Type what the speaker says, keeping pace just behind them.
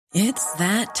It's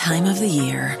that time of the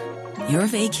year. Your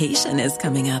vacation is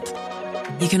coming up.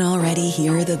 You can already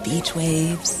hear the beach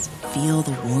waves, feel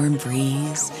the warm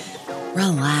breeze,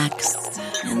 relax,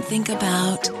 and think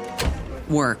about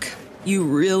work. You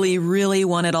really, really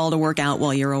want it all to work out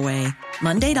while you're away.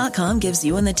 Monday.com gives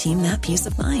you and the team that peace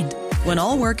of mind. When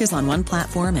all work is on one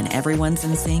platform and everyone's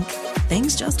in sync,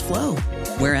 things just flow.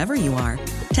 Wherever you are,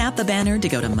 tap the banner to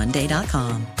go to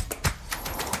Monday.com.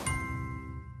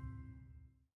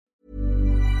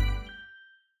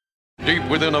 Deep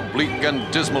within a bleak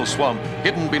and dismal swamp,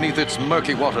 hidden beneath its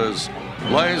murky waters,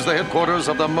 lies the headquarters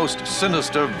of the most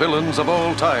sinister villains of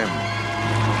all time.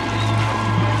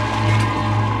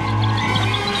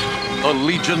 A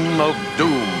Legion of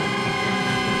Doom.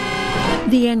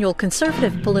 The annual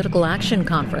Conservative Political Action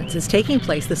Conference is taking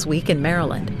place this week in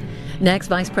Maryland. Next,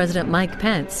 Vice President Mike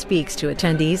Pence speaks to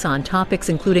attendees on topics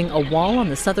including a wall on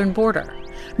the southern border,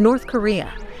 North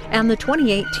Korea, and the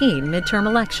 2018 midterm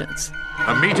elections.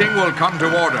 The meeting will come to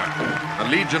order. The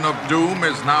Legion of Doom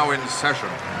is now in session.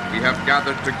 We have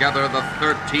gathered together the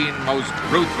 13 most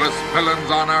ruthless villains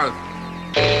on Earth.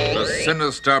 The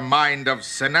sinister mind of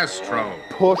Sinestro.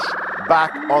 Push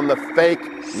back on the fake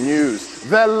news.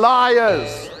 They're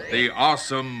liars. The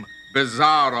awesome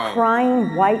Bizarro.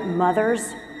 Crying white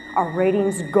mothers are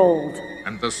ratings gold.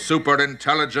 And the super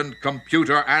intelligent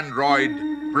computer android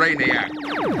Brainiac.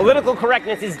 Political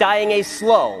correctness is dying a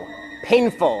slow,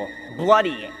 painful,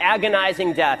 bloody,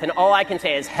 agonizing death, and all I can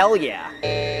say is hell yeah.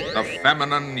 The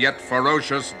feminine yet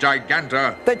ferocious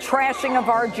Giganta. The trashing of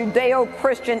our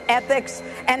Judeo-Christian ethics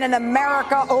and an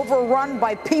America overrun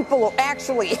by people who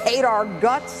actually hate our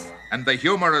guts. And the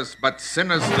humorous but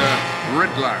sinister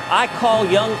Riddler. I call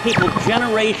young people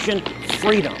Generation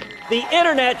Freedom. The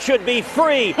internet should be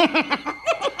free.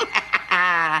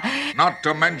 Not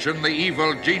to mention the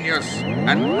evil genius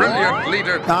and brilliant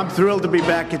leader. I'm thrilled to be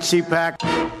back at CPAC.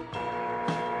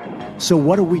 So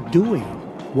what are we doing?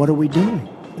 What are we doing?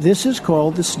 This is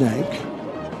called the snake.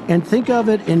 And think of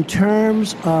it in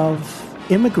terms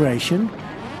of immigration.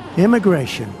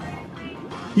 Immigration.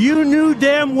 You knew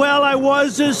damn well I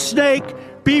was a snake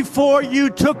before you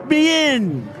took me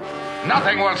in.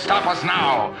 Nothing will stop us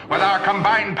now. With our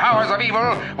combined powers of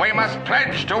evil, we must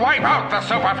pledge to wipe out the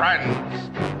Super Friends.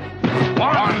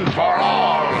 One for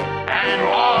all, and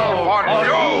all for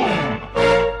doom!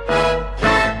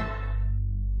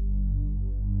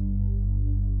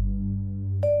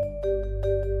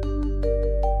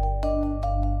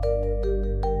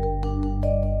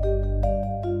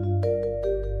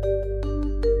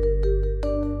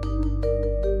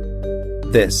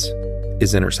 This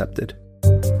is Intercepted.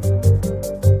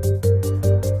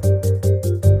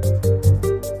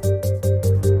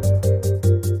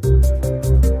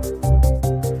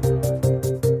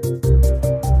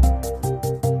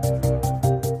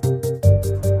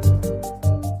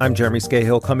 I'm Jeremy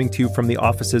Scahill, coming to you from the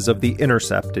offices of The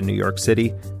Intercept in New York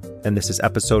City, and this is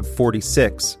episode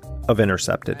 46 of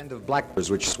Intercepted. A band of blackbirds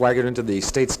which swaggered into the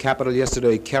state's capital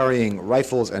yesterday carrying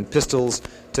rifles and pistols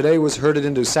today was herded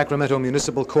into Sacramento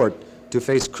Municipal Court to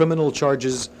face criminal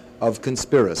charges of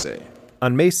conspiracy.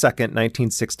 On May 2nd,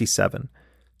 1967,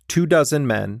 24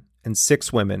 men and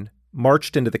 6 women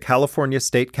marched into the California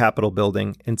State Capitol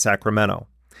building in Sacramento.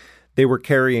 They were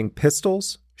carrying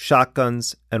pistols,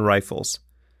 shotguns, and rifles.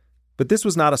 But this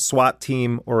was not a SWAT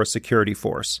team or a security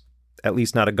force, at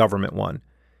least not a government one.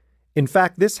 In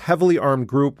fact, this heavily armed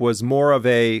group was more of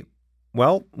a,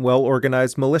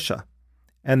 well-organized militia.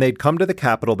 And they'd come to the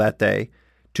Capitol that day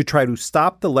to try to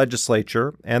stop the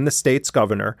legislature and the state's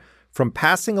governor from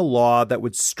passing a law that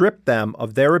would strip them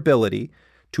of their ability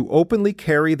to openly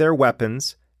carry their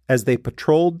weapons as they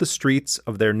patrolled the streets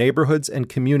of their neighborhoods and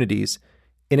communities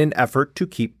in an effort to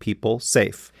keep people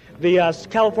safe. The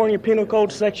California Penal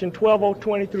Code Section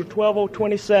 12020 through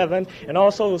 12027, and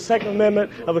also the Second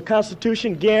Amendment of the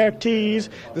Constitution guarantees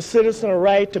the citizen a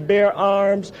right to bear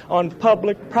arms on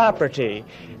public property.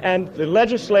 And the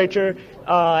legislature,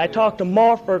 I talked to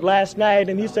Morford last night,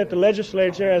 and he said the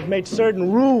legislature has made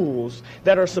certain rules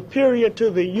that are superior to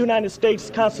the United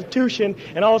States Constitution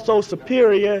and also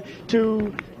superior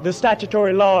to the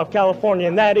statutory law of California,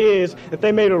 and that is that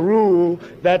they made a rule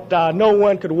that no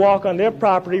one could walk on their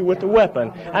property with a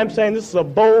weapon. I'm saying this is a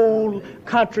bold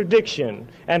contradiction,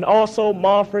 and also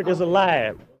Morford is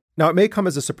alive. Now, it may come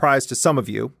as a surprise to some of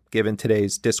you, given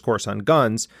today's discourse on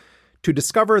guns, to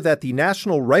discover that the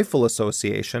National Rifle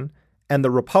Association and the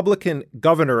Republican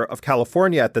governor of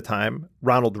California at the time,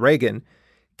 Ronald Reagan,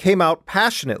 came out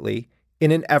passionately in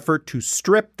an effort to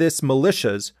strip this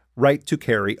militia's right to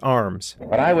carry arms.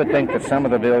 But I would think that some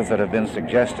of the bills that have been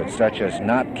suggested, such as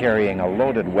not carrying a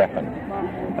loaded weapon,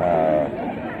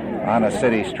 on a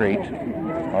city street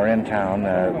or in town,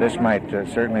 this might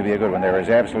certainly be a good one. There is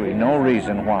absolutely no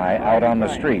reason why out on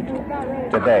the street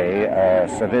today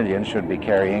civilians should be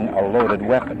carrying a loaded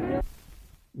weapon.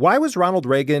 Why was Ronald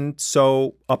Reagan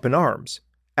so up in arms?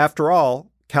 After all,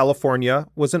 California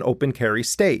was an open carry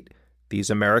state. These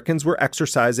Americans were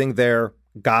exercising their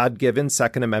God-given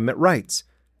Second Amendment rights.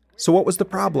 So what was the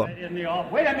problem? Wait a minute,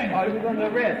 are we under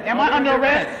arrest? Am I under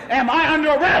arrest? Am I under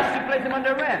arrest? You place him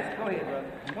under arrest. Go ahead,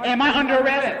 brother. Am I under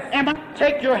arrest?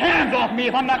 Take your hands off me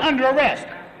if I'm not under arrest.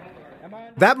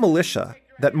 That militia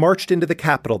that marched into the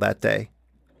Capitol that day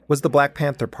was the Black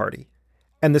Panther Party.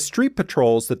 And the street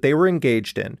patrols that they were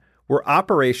engaged in were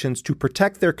operations to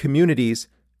protect their communities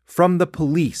from the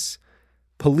police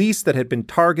that had been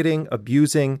targeting,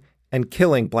 abusing, and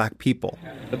killing black people.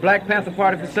 The Black Panther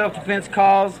Party for Self-Defense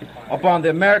calls upon the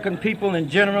American people in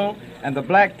general and the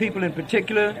black people in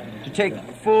particular to take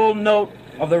full note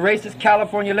of the racist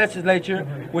California legislature,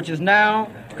 which is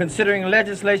now considering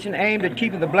legislation aimed at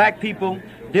keeping the black people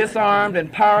disarmed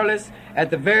and powerless at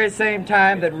the very same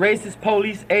time that racist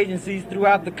police agencies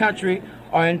throughout the country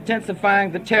are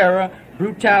intensifying the terror,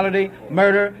 brutality,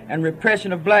 murder, and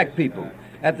repression of black people.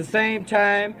 At the same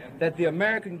time that the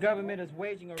American government is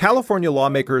waging... California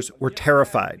lawmakers were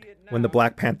terrified when the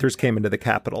Black Panthers came into the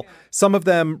Capitol. Some of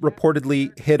them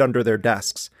reportedly hid under their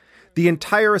desks. The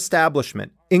entire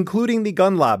establishment, including the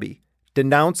gun lobby,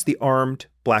 denounced the armed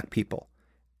black people.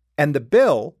 And the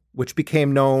bill, which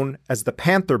became known as the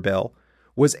Panther Bill,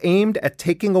 was aimed at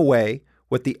taking away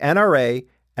what the NRA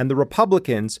and the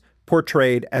Republicans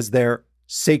portrayed as their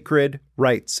sacred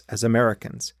rights as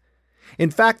Americans. In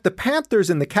fact, the Panthers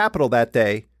in the Capitol that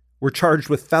day were charged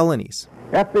with felonies.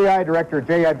 FBI Director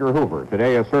J. Edgar Hoover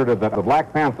today asserted that the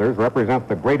Black Panthers represent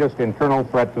the greatest internal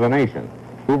threat to the nation.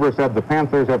 Hoover said the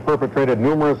Panthers have perpetrated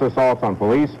numerous assaults on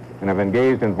police and have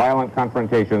engaged in violent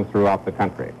confrontations throughout the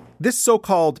country. This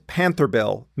so-called Panther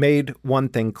Bill made one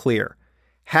thing clear.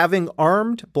 Having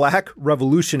armed black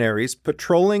revolutionaries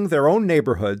patrolling their own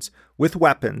neighborhoods with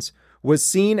weapons was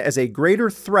seen as a greater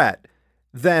threat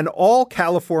than all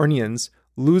Californians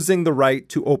losing the right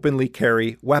to openly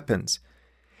carry weapons.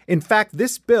 In fact,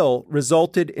 this bill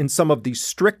resulted in some of the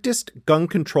strictest gun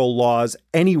control laws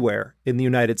anywhere in the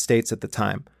United States at the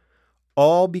time,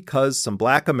 all because some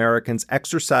black Americans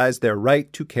exercised their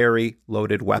right to carry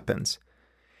loaded weapons.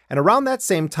 And around that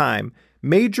same time,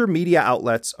 major media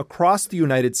outlets across the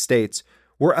United States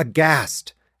were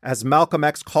aghast as Malcolm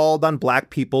X called on black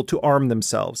people to arm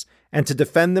themselves and to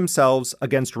defend themselves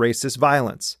against racist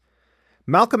violence.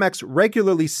 Malcolm X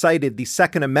regularly cited the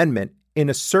Second Amendment in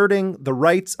asserting the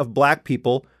rights of black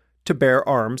people to bear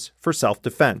arms for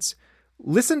self-defense.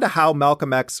 Listen to how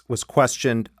Malcolm X was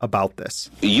questioned about this.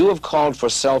 You have called for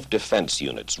self-defense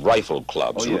units, rifle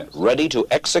clubs, ready to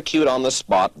execute on the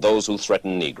spot those who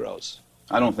threaten Negroes.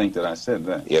 I don't think that I said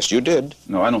that. Yes, you did.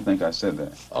 No, I don't think I said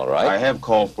that. All right. I have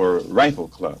called for rifle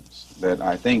clubs that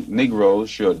I think Negroes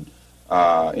should,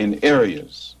 in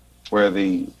areas where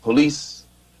the police,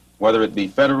 whether it be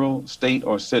federal, state,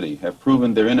 or city, have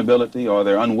proven their inability or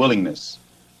their unwillingness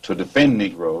to defend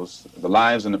Negroes, the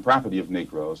lives and the property of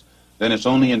Negroes, then it's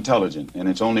only intelligent and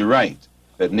it's only right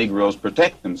that Negroes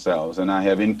protect themselves. And I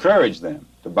have encouraged them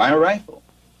to buy a rifle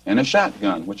and a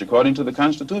shotgun, which according to the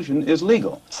Constitution is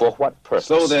legal. For what purpose?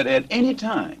 So that at any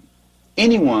time,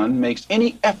 anyone makes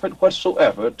any effort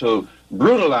whatsoever to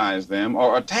brutalize them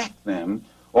or attack them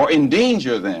or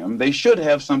endanger them, they should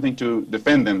have something to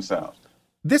defend themselves.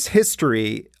 This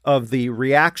history of the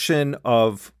reaction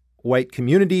of white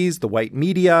communities, the white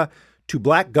media, to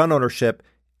black gun ownership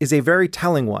is a very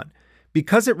telling one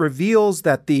because it reveals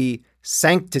that the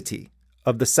sanctity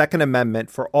of the Second Amendment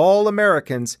for all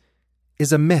Americans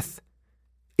is a myth.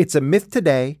 It's a myth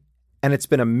today, and it's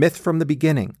been a myth from the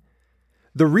beginning.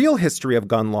 The real history of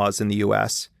gun laws in the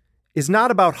U.S. is not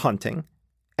about hunting,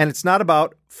 and it's not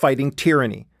about fighting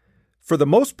tyranny. For the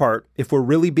most part, if we're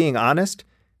really being honest,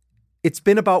 it's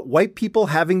been about white people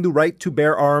having the right to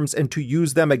bear arms and to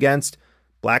use them against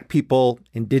black people,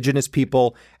 indigenous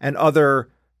people, and other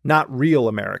not real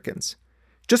Americans.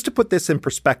 Just to put this in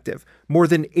perspective, more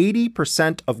than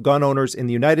 80% of gun owners in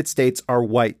the United States are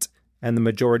white, and the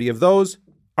majority of those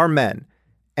are men.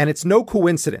 And it's no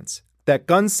coincidence that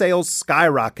gun sales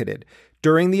skyrocketed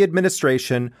during the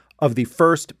administration of the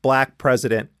first black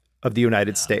president of the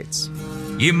United States.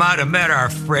 You might have met our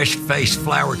fresh-faced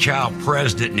flower child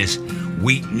president and his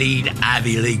weak-kneed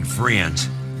Ivy League friends,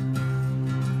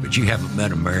 but you haven't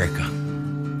met America.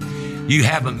 You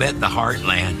haven't met the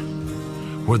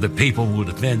heartland, where the people will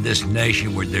defend this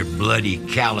nation with their bloody,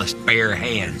 calloused, bare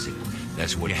hands.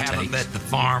 That's what you haven't met the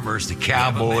farmers, the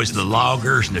cowboys, the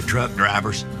loggers, and the truck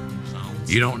drivers.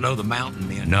 You don't know the mountain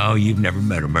men. No, you've never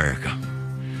met America.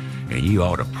 And you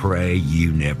ought to pray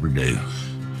you never do.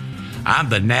 I'm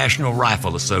the National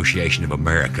Rifle Association of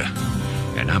America,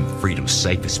 and I'm freedom's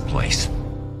safest place.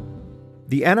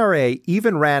 The NRA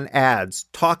even ran ads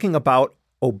talking about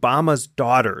Obama's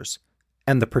daughters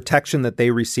and the protection that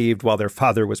they received while their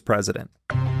father was president.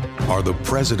 Are the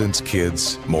president's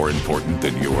kids more important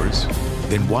than yours?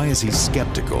 Then why is he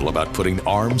skeptical about putting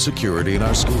armed security in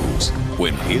our schools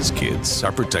when his kids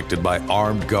are protected by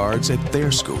armed guards at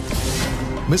their school?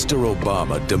 Mr.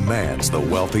 Obama demands the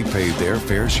wealthy pay their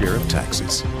fair share of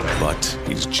taxes, but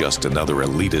he's just another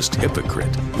elitist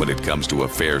hypocrite when it comes to a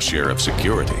fair share of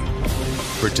security.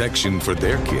 Protection for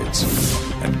their kids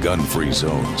and gun-free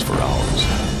zones for ours.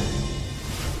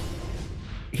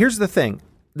 Here's the thing.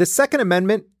 The Second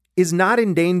Amendment is not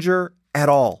in danger at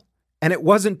all, and it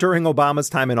wasn't during Obama's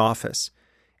time in office.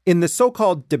 In the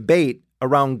so-called debate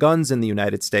around guns in the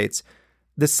United States,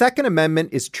 the Second Amendment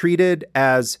is treated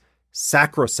as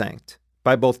sacrosanct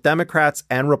by both Democrats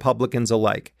and Republicans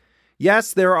alike.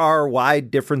 Yes, there are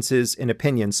wide differences in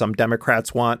opinion. Some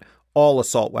Democrats want all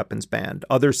assault weapons banned.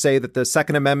 Others say that the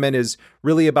Second Amendment is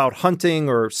really about hunting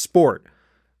or sport.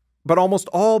 But almost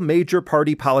all major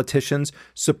party politicians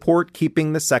support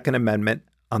keeping the Second Amendment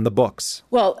on the books.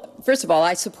 Well, first of all,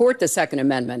 I support the Second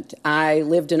Amendment. I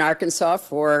lived in Arkansas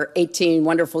for 18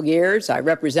 wonderful years. I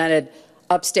represented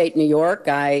upstate New York.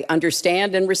 I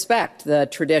understand and respect the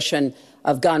tradition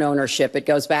of gun ownership. It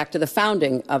goes back to the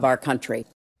founding of our country.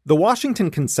 The Washington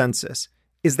consensus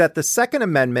is that the Second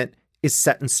Amendment is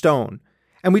set in stone,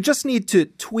 and we just need to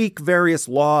tweak various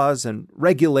laws and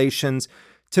regulations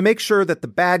to make sure that the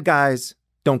bad guys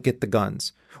don't get the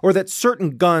guns, or that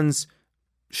certain guns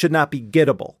should not be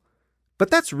gettable. But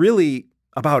that's really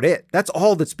about it. That's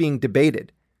all that's being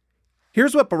debated.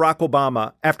 Here's what Barack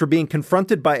Obama, after being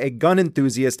confronted by a gun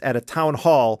enthusiast at a town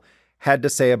hall, had to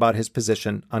say about his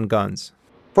position on guns.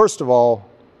 First of all,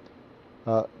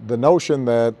 the notion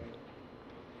that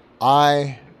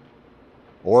I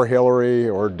or Hillary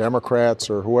or Democrats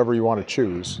or whoever you want to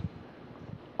choose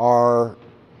are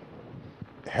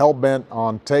hell-bent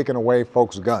on taking away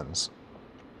folks' guns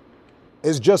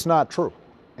is just not true.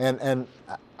 And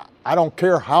I don't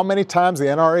care how many times the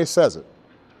NRA says it.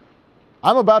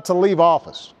 I'm about to leave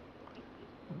office.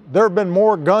 There have been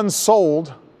more guns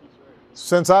sold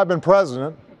since I've been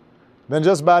president than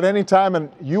just about any time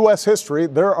in U.S. history.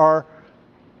 There are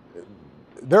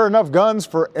enough guns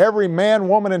for every man,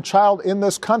 woman, and child in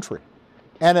this country.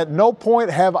 And at no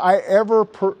point have I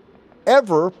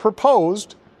ever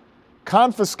proposed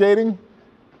confiscating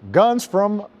guns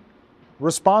from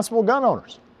responsible gun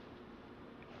owners.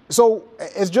 So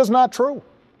it's just not true.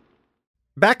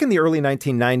 Back in the early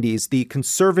 1990s, the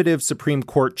conservative Supreme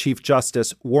Court Chief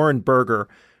Justice Warren Burger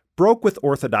broke with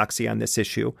orthodoxy on this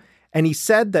issue, and he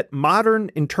said that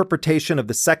modern interpretation of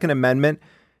the Second Amendment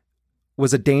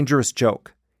was a dangerous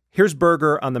joke. Here's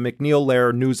Burger on the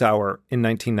MacNeil-Lehrer NewsHour in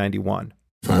 1991.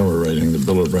 If I were writing the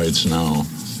Bill of Rights now,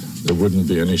 there wouldn't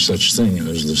be any such thing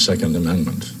as the Second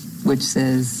Amendment. Which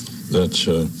says? That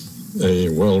a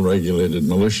well-regulated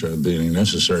militia being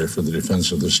necessary for the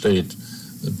defense of the state,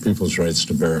 the people's rights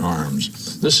to bear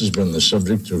arms. This has been the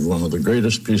subject of one of the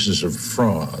greatest pieces of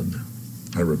fraud,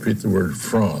 I repeat the word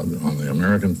fraud, on the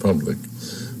American public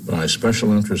by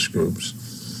special interest groups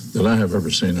that I have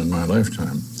ever seen in my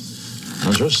lifetime.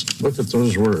 Now just look at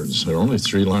those words. There are only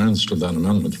 3 lines to that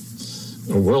amendment.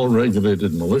 A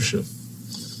well-regulated militia.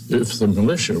 If the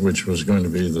militia, which was going to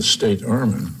be the state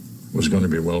army, was going to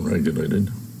be well-regulated,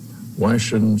 why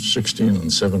shouldn't 16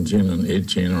 and 17 and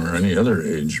 18 or any other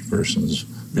age persons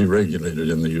be regulated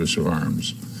in the use of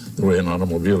arms, the way an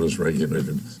automobile is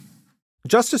regulated?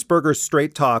 Justice Burger's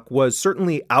straight talk was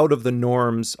certainly out of the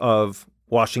norms of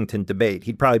Washington debate.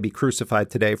 He'd probably be crucified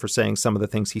today for saying some of the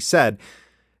things he said.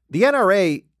 The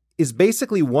NRA is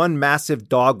basically one massive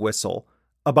dog whistle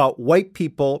about white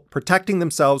people protecting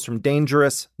themselves from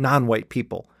dangerous non-white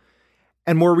people,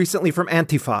 and more recently from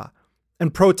Antifa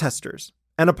and protesters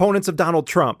and opponents of Donald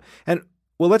Trump. And,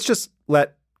 well, let's just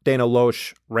let Dana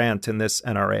Loesch rant in this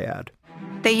NRA ad.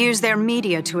 They use their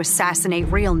media to assassinate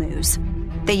real news.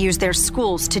 They use their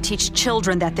schools to teach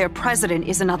children that their president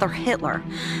is another Hitler.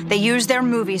 They use their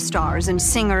movie stars and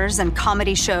singers and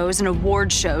comedy shows and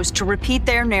award shows to repeat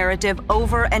their narrative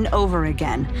over and over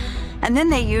again. And then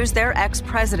they use their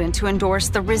ex-president to endorse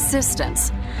the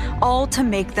resistance, all to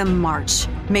make them march,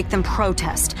 make them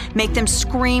protest, make them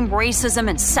scream racism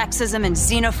and sexism and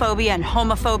xenophobia and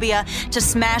homophobia, to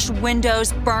smash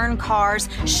windows, burn cars,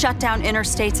 shut down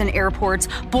interstates and airports,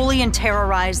 bully and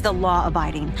terrorize the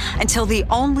law-abiding, until the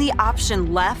only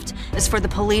option left is for the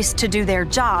police to do their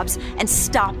jobs and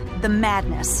stop the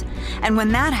madness. And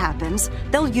when that happens,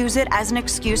 they'll use it as an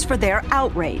excuse for their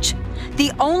outrage.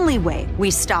 The only way we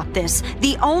stop this,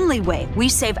 the only way we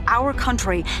save our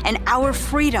country and our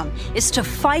freedom, is to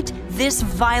fight this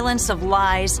violence of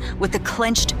lies with the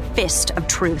clenched fist of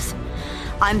truth.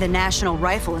 I'm the National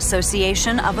Rifle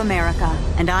Association of America,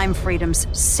 and I'm freedom's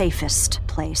safest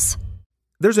place.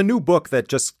 There's a new book that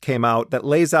just came out that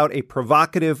lays out a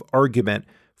provocative argument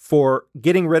for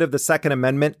getting rid of the Second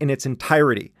Amendment in its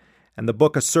entirety. And the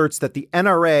book asserts that the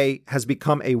NRA has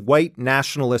become a white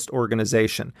nationalist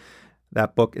organization.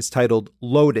 That book is titled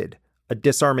Loaded, A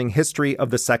Disarming History of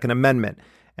the Second Amendment,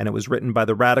 and it was written by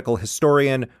the radical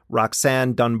historian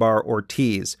Roxanne Dunbar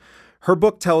Ortiz. Her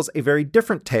book tells a very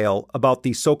different tale about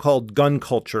the so-called gun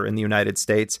culture in the United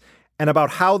States and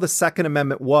about how the Second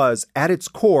Amendment was, at its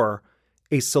core,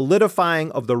 a solidifying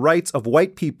of the rights of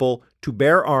white people to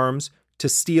bear arms, to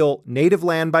steal native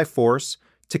land by force,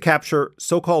 to capture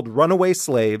so-called runaway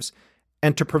slaves,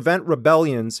 and to prevent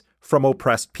rebellions from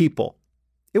oppressed people.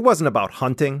 It wasn't about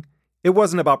hunting. It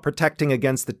wasn't about protecting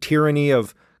against the tyranny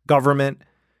of government.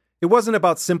 It wasn't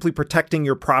about simply protecting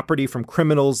your property from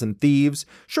criminals and thieves.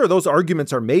 Sure, those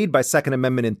arguments are made by Second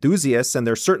Amendment enthusiasts, and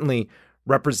they're certainly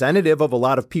representative of a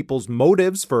lot of people's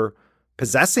motives for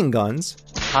possessing guns.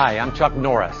 Hi, I'm Chuck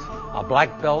Norris, a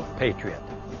black belt patriot.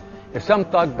 If some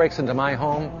thug breaks into my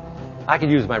home, I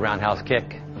could use my roundhouse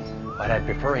kick, but I'd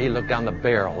prefer he look down the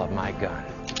barrel of my gun.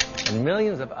 And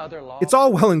millions of other laws. It's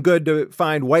all well and good to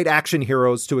find white action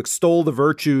heroes to extol the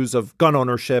virtues of gun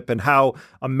ownership and how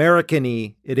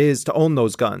American-y it is to own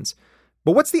those guns.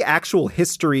 But what's the actual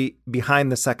history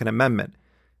behind the Second Amendment?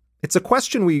 It's a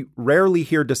question we rarely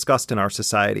hear discussed in our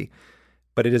society,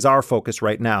 but it is our focus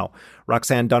right now.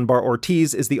 Roxanne Dunbar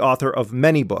Ortiz is the author of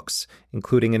many books,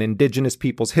 including An Indigenous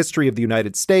People's History of the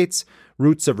United States,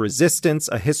 Roots of Resistance,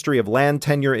 A History of Land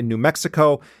Tenure in New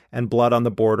Mexico, and Blood on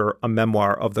the Border, a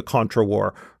memoir of the Contra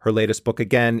War. Her latest book,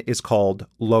 again, is called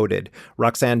Loaded.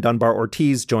 Roxanne Dunbar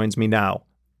Ortiz joins me now.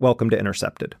 Welcome to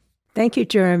Intercepted. Thank you,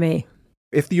 Jeremy.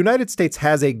 If the United States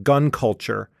has a gun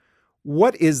culture,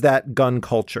 what is that gun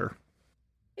culture?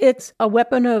 It's a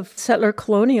weapon of settler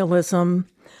colonialism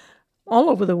all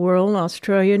over the world,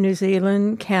 Australia, New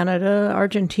Zealand, Canada,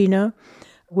 Argentina,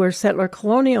 where settler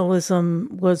colonialism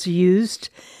was used.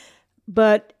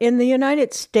 But in the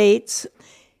United States,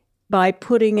 by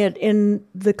putting it in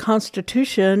the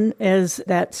Constitution as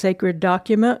that sacred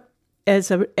document,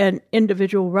 as an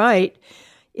individual right,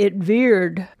 it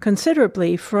veered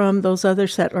considerably from those other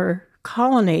settler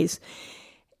colonies.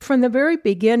 From the very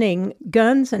beginning,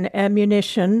 guns and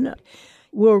ammunition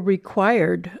were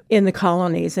required in the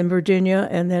colonies, in Virginia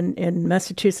and then in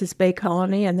Massachusetts Bay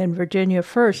Colony and then Virginia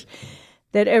first,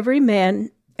 that every man,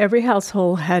 every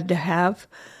household had to have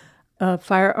a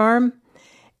firearm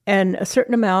and a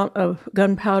certain amount of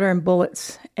gunpowder and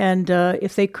bullets. And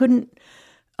if they couldn't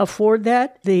afford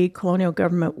that, the colonial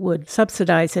government would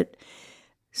subsidize it.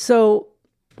 So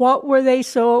what were they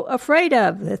so afraid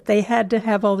of, that they had to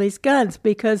have all these guns?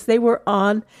 Because they were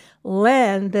on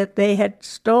land that they had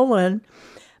stolen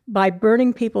by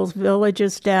burning people's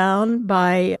villages down,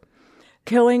 by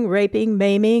killing, raping,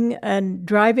 maiming, and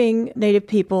driving Native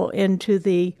people into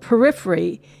the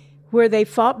periphery, where they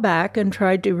fought back and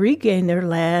tried to regain their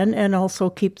land and also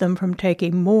keep them from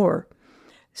taking more.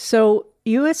 So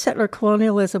U.S. settler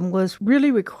colonialism was really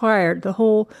required, the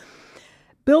whole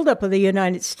buildup of the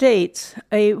United States,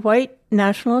 a white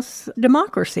nationalist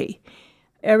democracy.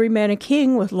 Every man a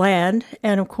king with land,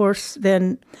 and of course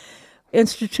then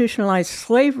institutionalized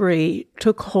slavery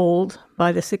took hold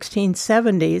by the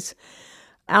 1670s.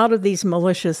 Out of these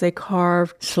militias, they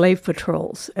carved slave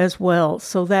patrols as well.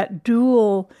 So that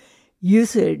dual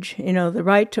usage, the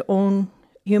right to own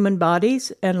human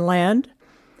bodies and land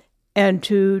and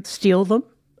to steal them,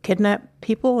 kidnap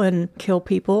people and kill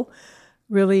people,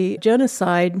 really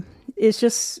genocide, is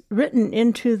just written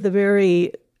into the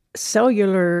very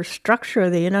cellular structure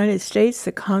of the United States,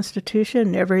 the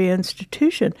Constitution, every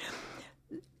institution.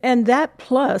 And that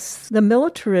plus the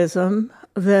militarism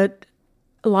that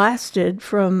lasted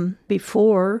from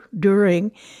before,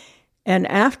 during, and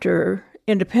after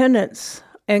independence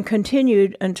and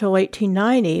continued until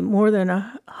 1890, more than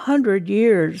 100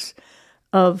 years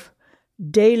of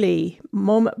daily,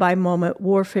 moment-by-moment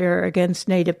warfare against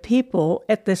Native people.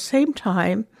 At the same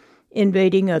time,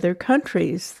 invading other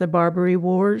countries, the Barbary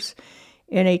Wars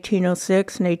in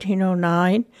 1806 and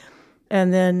 1809,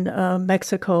 and then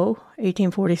Mexico,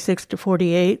 1846 to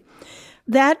 48.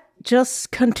 That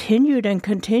just continued and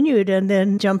continued, and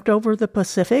then jumped over the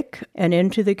Pacific and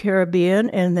into the Caribbean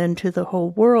and then to the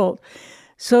whole world.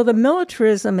 So the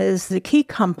militarism is the key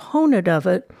component of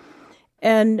it,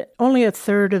 and only a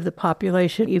third of the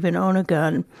population even own a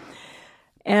gun.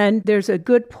 And there's a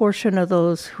good portion of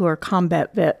those who are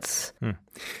combat vets.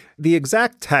 The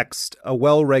exact text, a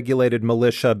well-regulated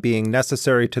militia being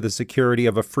necessary to the security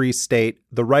of a free state,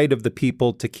 the right of the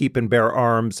people to keep and bear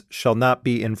arms shall not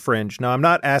be infringed. Now, I'm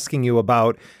not asking you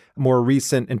about more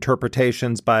recent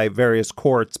interpretations by various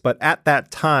courts, but at that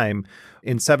time,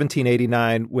 in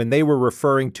 1789, when they were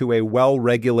referring to a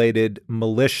well-regulated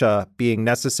militia being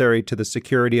necessary to the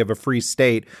security of a free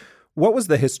state, what was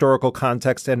the historical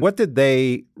context and what did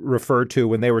they refer to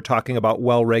when they were talking about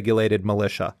well-regulated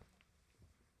militia?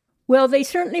 Well, they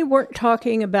certainly weren't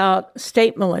talking about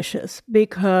state militias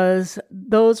because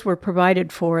those were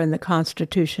provided for in the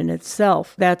Constitution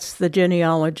itself. That's the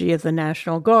genealogy of the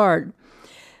National Guard.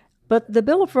 But the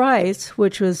Bill of Rights,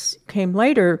 which came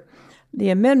later, the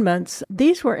amendments,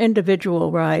 these were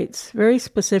individual rights, very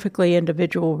specifically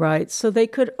individual rights. So they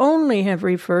could only have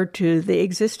referred to the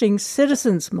existing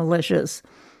citizens' militias.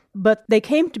 But they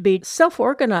came to be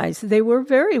self-organized. They were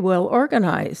very well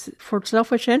organized for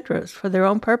selfish interest, for their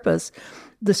own purpose.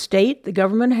 The state, the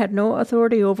government, had no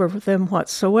authority over them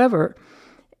whatsoever.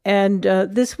 And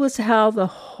this was how the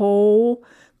whole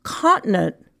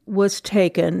continent was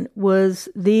taken, was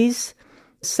these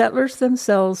settlers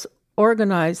themselves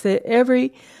organized.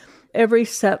 Every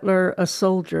settler a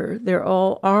soldier. They're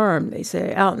all armed, they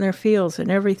say, out in their fields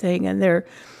and everything, and they're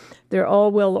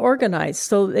all well organized,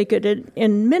 so they could,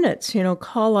 in minutes,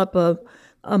 call up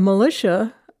a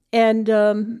militia, and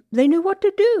they knew what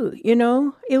to do.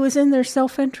 It was in their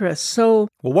self-interest. So,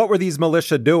 well, what were these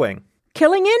militia doing?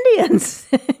 Killing Indians,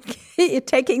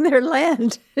 taking their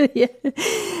land.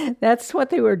 That's what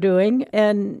they were doing,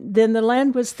 and then the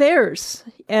land was theirs.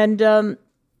 And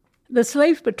the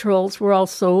slave patrols were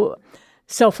also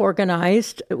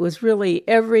self-organized. It was really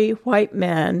every white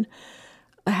man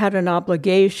had an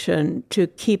obligation to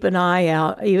keep an eye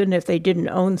out, even if they didn't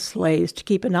own slaves, to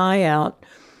keep an eye out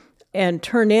and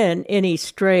turn in any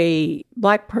stray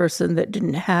black person that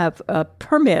didn't have a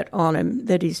permit on him,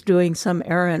 that he's doing some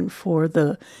errand for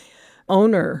the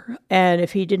owner. And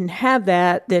if he didn't have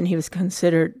that, then he was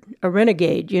considered a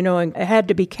renegade, and had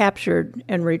to be captured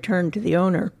and returned to the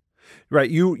owner. Right.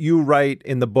 You write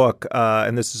in the book,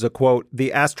 and this is a quote,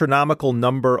 "The astronomical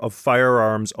number of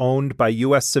firearms owned by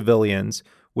U.S. civilians,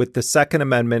 with the Second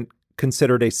Amendment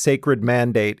considered a sacred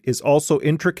mandate, is also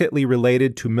intricately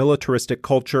related to militaristic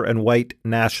culture and white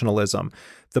nationalism.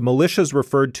 The militias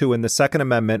referred to in the Second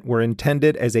Amendment were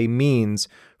intended as a means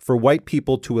for white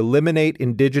people to eliminate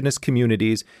indigenous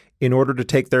communities in order to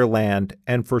take their land,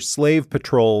 and for slave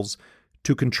patrols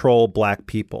to control black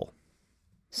people."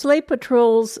 Slave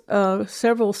patrols,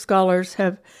 several scholars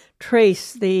have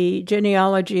traced the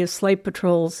genealogy of slave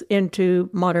patrols into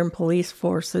modern police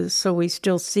forces. So we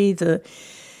still see the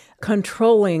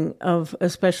controlling of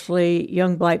especially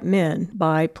young black men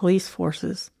by police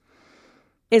forces.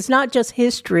 It's not just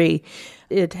history.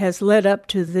 It has led up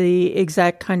to the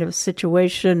exact kind of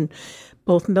situation,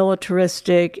 both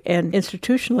militaristic and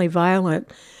institutionally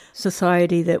violent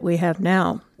society that we have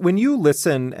now. When you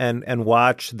listen and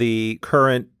watch the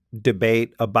current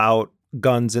debate about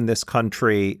guns in this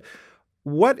country,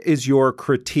 what is your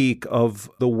critique of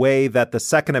the way that the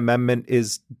Second Amendment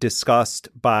is discussed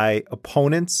by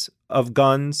opponents of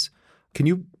guns? Can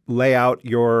you lay out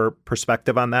your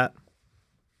perspective on that?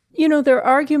 Their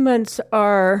arguments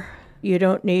are, you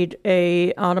don't need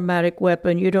an automatic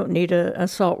weapon, you don't need an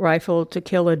assault rifle to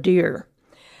kill a deer.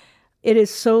 It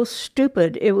is so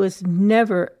stupid. It was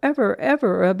never, ever,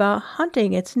 ever about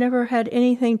hunting. It's never had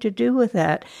anything to do with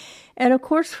that. And of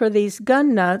course, for these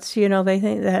gun nuts, they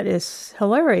think that is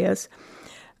hilarious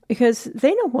because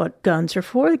they know what guns are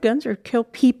for. The guns are to kill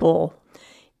people.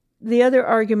 The other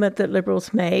argument that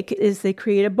liberals make is they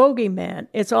create a bogeyman.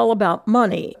 It's all about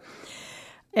money.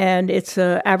 And it's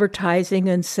advertising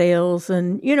and sales.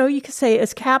 And, you could say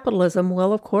it's capitalism.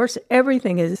 Well, of course,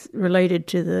 everything is related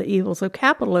to the evils of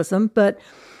capitalism, but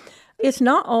it's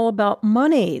not all about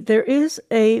money. There is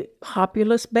a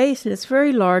populist base, and it's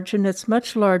very large, and it's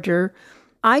much larger.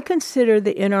 I consider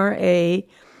the NRA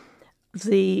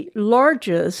the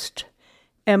largest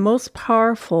and most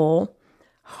powerful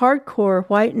hardcore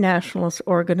white nationalist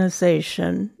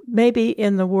organization maybe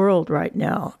in the world right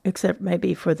now, except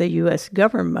maybe for the U.S.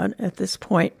 government at this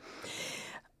point.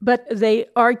 But they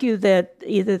argue that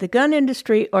either the gun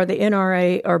industry or the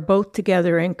NRA are both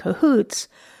together in cahoots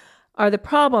are the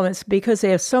problem. It's because they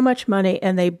have so much money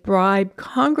and they bribe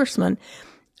congressmen.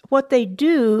 What they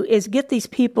do is get these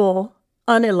people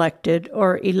unelected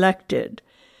or elected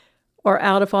or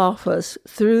out of office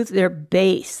through their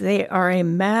base. They are a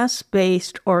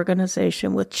mass-based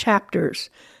organization with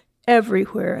chapters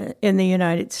everywhere in the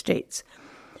United States.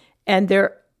 And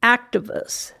they're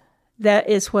activists. That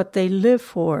is what they live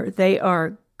for. They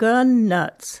are gun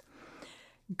nuts,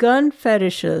 gun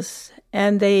fetishists,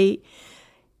 and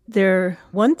they're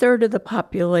 1/3 of the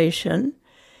population.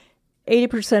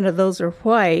 80% of those are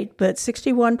white, but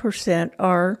 61%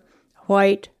 are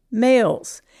white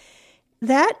males.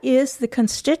 That is the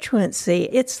constituency.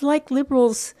 It's like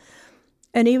liberals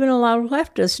and even a lot of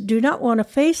leftists do not want to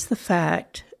face the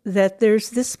fact that there's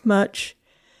this much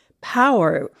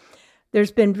power.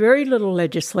 There's been very little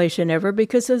legislation ever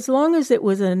because as long as it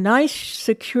was a nice,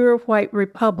 secure white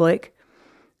republic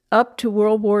up to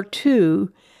World War II,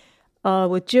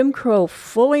 with Jim Crow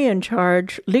fully in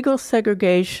charge, legal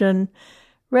segregation,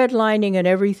 redlining and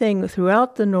everything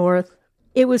throughout the North,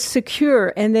 it was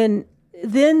secure. And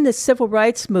then the civil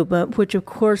rights movement, which of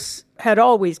course had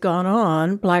always gone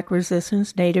on, Black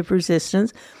resistance, Native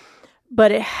resistance, but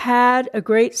it had a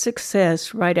great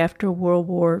success right after World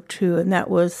War II, and that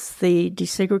was the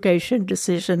desegregation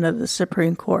decision of the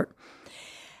Supreme Court.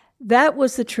 That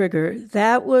was the trigger.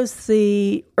 That was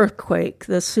the earthquake,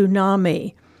 the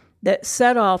tsunami that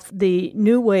set off the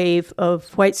new wave of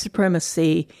white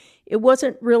supremacy. It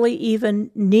wasn't really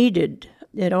even needed.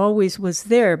 It always was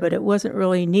there, but it wasn't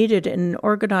really needed in an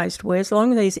organized way as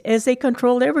long as they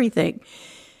controlled everything.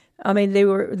 I mean,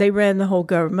 they ran the whole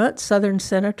government. Southern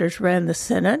senators ran the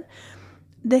Senate.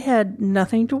 They had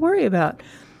nothing to worry about.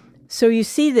 So you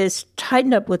see this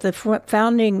tighten up with the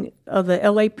founding of the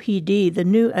LAPD, the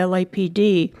new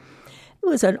LAPD. It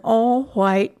was an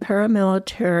all-white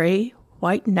paramilitary,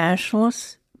 white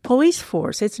nationalist police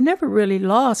force. It's never really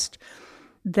lost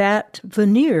that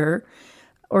veneer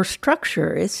or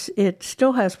structure. It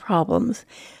still has problems.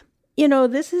 You know,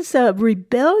 this is a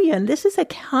rebellion. This is a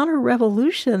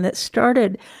counter-revolution that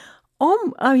started,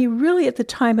 really at the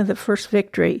time of the first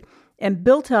victory and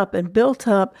built up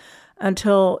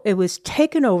until it was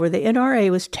taken over. The NRA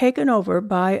was taken over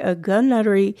by a gun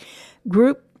nuttery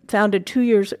group founded 2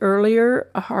 years earlier,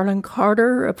 Harlan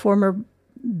Carter, a former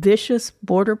vicious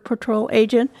Border Patrol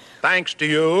agent. Thanks to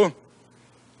you,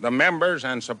 the members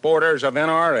and supporters of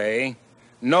NRA,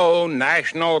 no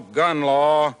national gun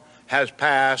law has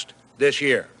passed this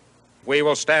year. We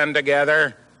will stand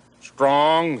together,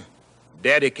 strong,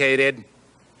 dedicated,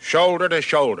 shoulder to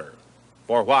shoulder,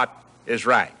 for what is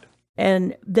right.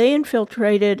 And they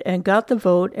infiltrated and got the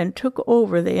vote and took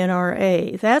over the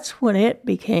NRA. That's when it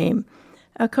became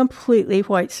a completely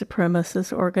white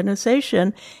supremacist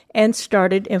organization and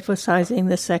started emphasizing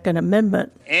the Second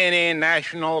Amendment. Any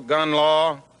national gun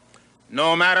law,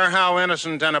 no matter how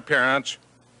innocent in appearance,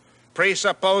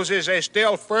 presupposes a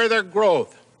still further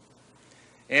growth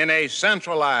in a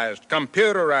centralized,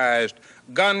 computerized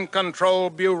gun control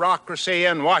bureaucracy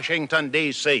in Washington,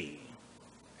 D.C.,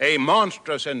 a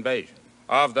monstrous invasion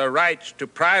of the rights to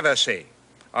privacy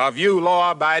of you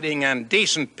law-abiding and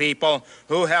decent people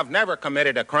who have never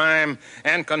committed a crime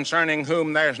and concerning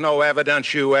whom there's no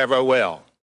evidence you ever will.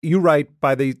 You write,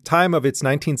 by the time of its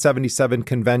 1977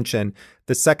 convention,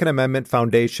 the Second Amendment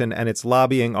Foundation and its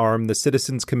lobbying arm, the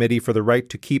Citizens Committee for the Right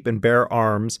to Keep and Bear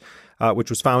Arms, which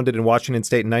was founded in Washington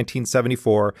State in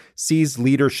 1974, seized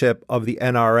leadership of the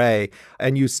NRA.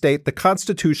 And you state, the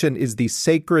Constitution is the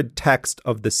sacred text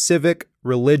of the civic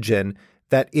religion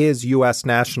that is U.S.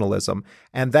 nationalism.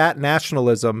 And that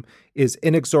nationalism is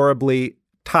inexorably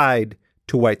tied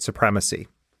to white supremacy.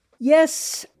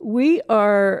 Yes, we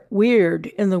are weird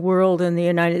in the world in the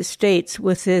United States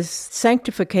with this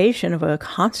sanctification of a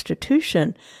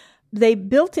constitution. They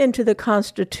built into the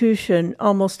Constitution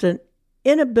almost an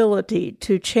inability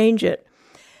to change it.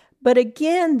 But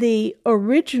again, the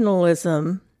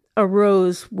originalism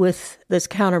arose with this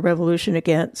counter-revolution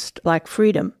against Black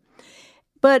freedom.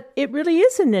 But it really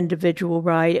is an individual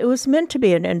right. It was meant to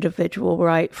be an individual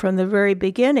right from the very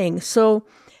beginning. So,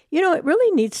 it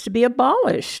really needs to be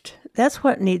abolished. That's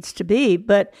what needs to be.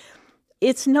 But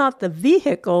it's not the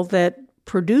vehicle that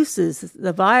produces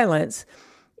the violence.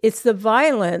 It's the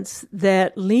violence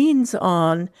that leans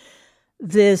on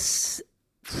this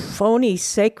phony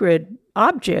sacred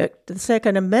object, the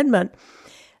Second Amendment,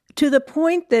 to the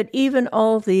point that even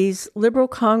all these liberal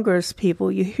Congress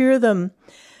people, you hear them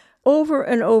over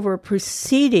and over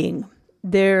preceding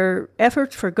their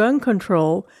efforts for gun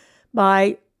control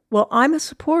by well, I'm a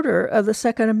supporter of the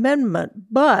Second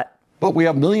Amendment, but we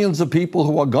have millions of people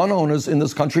who are gun owners in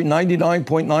this country.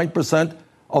 99.9%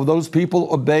 of those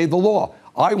people obey the law.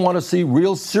 I want to see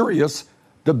real serious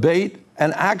debate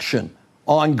and action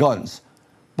on guns.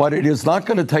 But it is not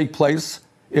going to take place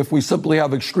if we simply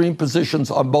have extreme positions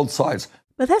on both sides.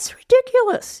 But that's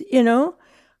ridiculous,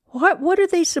 What are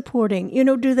they supporting?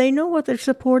 Do they know what they're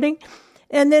supporting?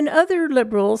 And then other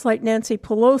liberals like Nancy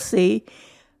Pelosi,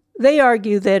 they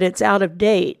argue that it's out of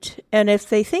date. And if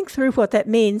they think through what that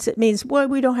means, it means, well,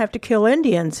 we don't have to kill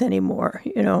Indians anymore,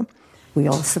 We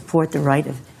all support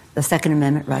the Second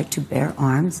Amendment right to bear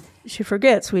arms. She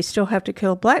forgets we still have to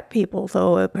kill black people,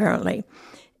 though, apparently,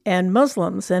 and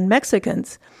Muslims and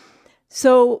Mexicans.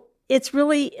 So it's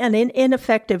really an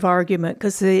ineffective argument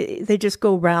because they just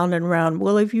go round and round.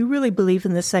 Well, if you really believe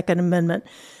in the Second Amendment,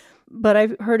 but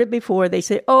I've heard it before, they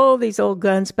say, oh, these old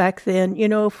guns back then,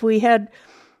 if we had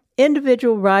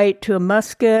individual right to a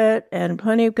musket and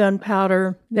plenty of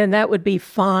gunpowder, then that would be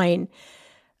fine.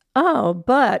 Oh,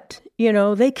 but,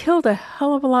 they killed a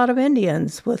hell of a lot of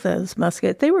Indians with those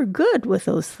muskets. They were good with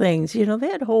those things. They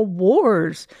had whole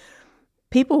wars.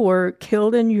 People were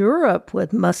killed in Europe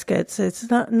with muskets. It's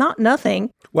not nothing.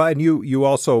 Well, and you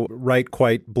also write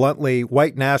quite bluntly,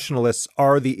 white nationalists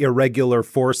are the irregular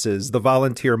forces, the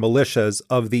volunteer militias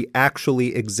of the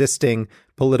actually existing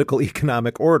political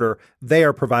economic order. They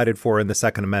are provided for in the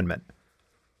Second Amendment.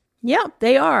 Yeah,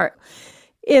 they are.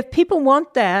 If people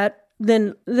want that,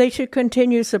 then they should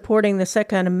continue supporting the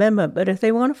Second Amendment. But if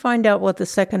they want to find out what the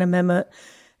Second Amendment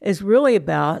is really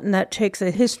about, and that takes a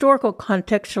historical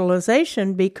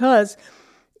contextualization because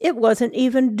it wasn't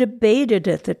even debated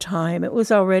at the time. It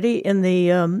was already in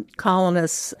the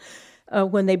colonists.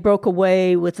 When they broke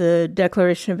away with the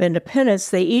Declaration of Independence,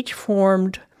 they each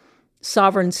formed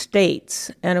sovereign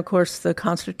states. And of course, the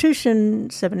Constitution,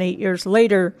 7-8 years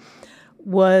later,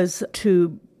 was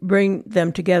to bring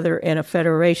them together in a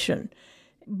federation.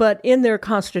 But in their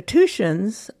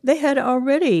constitutions, they had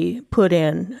already put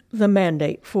in the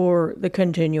mandate for the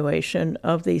continuation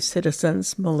of these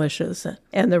citizens' militias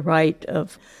and the right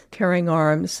of carrying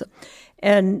arms.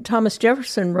 And Thomas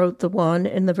Jefferson wrote the one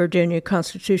in the Virginia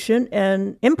Constitution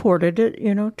and imported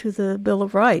it, to the Bill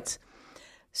of Rights.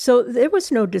 So there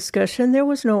was no discussion. There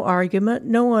was no argument.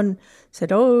 No one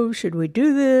said, oh, should we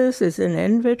do this? Is it an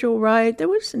individual right? There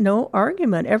was no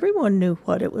argument. Everyone knew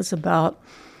what it was about.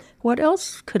 What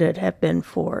else could it have been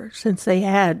for, since they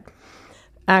had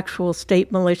actual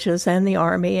state militias and the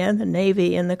Army and the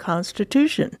Navy in the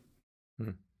Constitution?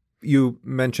 You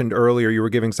mentioned earlier, you were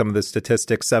giving some of the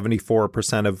statistics,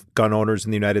 74% of gun owners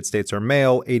in the United States are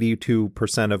male,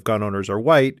 82% of gun owners are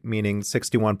white, meaning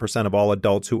 61% of all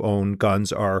adults who own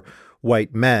guns are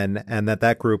white men, and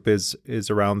that group is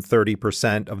around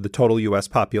 30% of the total U.S.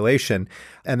 population.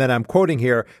 And then I'm quoting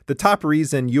here, the top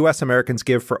reason U.S. Americans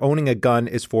give for owning a gun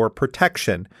is for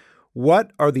protection.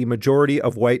 What are the majority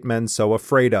of white men so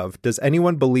afraid of? Does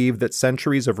anyone believe that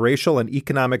centuries of racial and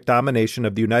economic domination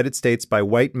of the United States by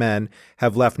white men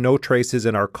have left no traces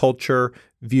in our culture,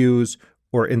 views,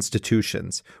 or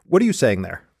institutions? What are you saying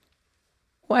there?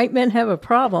 White men have a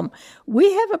problem.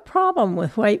 We have a problem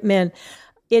with white men.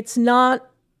 It's not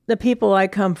the people I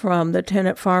come from, the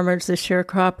tenant farmers, the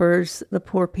sharecroppers, the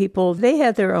poor people. They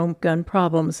have their own gun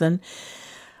problems. And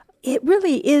it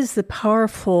really is the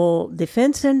powerful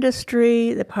defense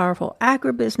industry, the powerful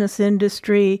agribusiness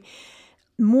industry,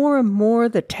 more and more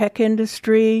the tech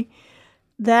industry.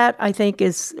 That, I think,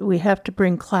 is we have to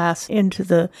bring class into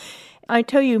the... I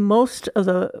tell you, most of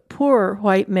the poor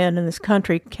white men in this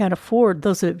country can't afford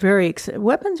those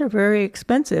weapons are very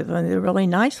expensive. I mean, the really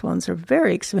nice ones are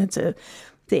very expensive.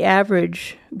 The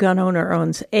average gun owner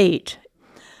owns 8.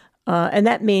 And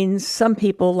that means some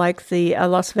people, like the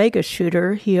Las Vegas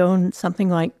shooter, he owned something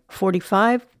like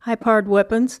 45 high-powered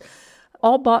weapons,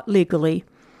 all bought legally.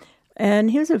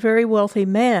 And he was a very wealthy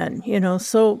man,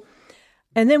 so...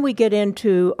 And then we get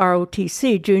into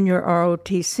ROTC, junior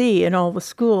ROTC, in all the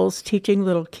schools teaching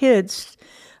little kids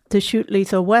to shoot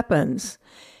lethal weapons.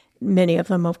 Many of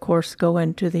them, of course, go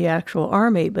into the actual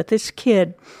Army. But this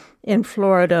kid in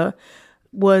Florida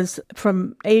was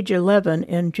from age 11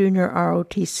 in junior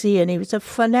ROTC, and he was a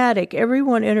fanatic.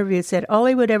 Everyone interviewed said all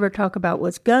he would ever talk about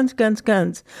was guns, guns,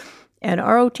 guns, and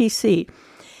ROTC.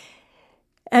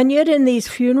 And yet in these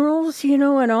funerals,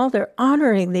 and all, they're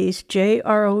honoring these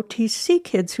JROTC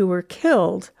kids who were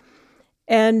killed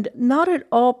and not at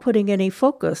all putting any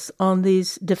focus on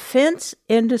these defense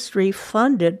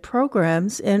industry-funded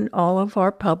programs in all of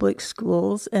our public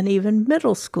schools and even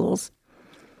middle schools.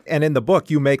 And in the book,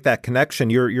 you make that connection.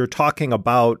 You're talking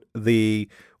about the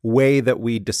way that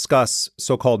we discuss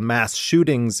so-called mass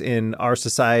shootings in our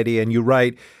society. And you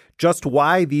write, just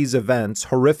why these events,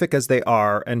 horrific as they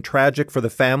are and tragic for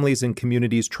the families and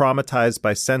communities traumatized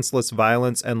by senseless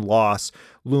violence and loss,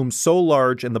 loom so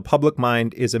large in the public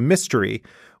mind is a mystery,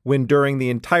 when during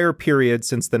the entire period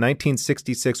since the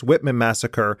 1966 Whitman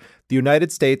massacre, the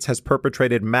United States has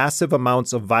perpetrated massive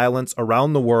amounts of violence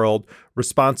around the world,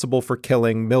 responsible for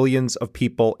killing millions of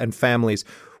people and families.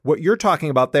 What you're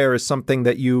talking about there is something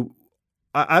that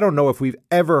I don't know if we've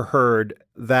ever heard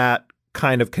that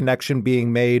kind of connection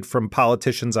being made from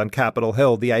politicians on Capitol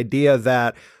Hill. The idea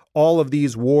that all of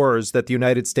these wars that the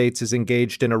United States is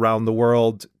engaged in around the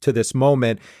world to this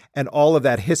moment, and all of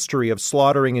that history of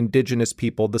slaughtering indigenous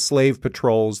people, the slave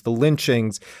patrols, the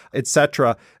lynchings,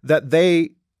 etc., that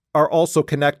they are also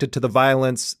connected to the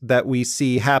violence that we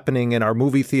see happening in our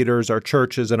movie theaters, our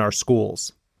churches, and our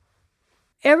schools.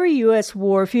 Every U.S.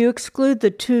 war, if you exclude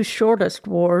the two shortest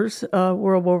wars,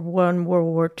 World War I, World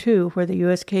War II, where the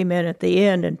U.S. came in at the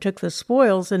end and took the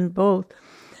spoils in both,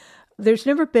 there's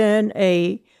never been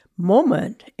a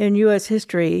moment in U.S.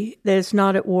 history that is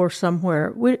not at war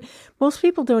somewhere. Most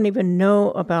people don't even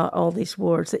know about all these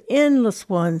wars, the endless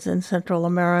ones in Central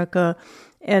America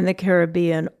and the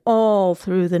Caribbean, all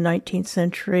through the 19th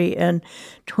century and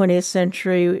 20th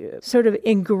century, sort of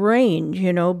ingrained,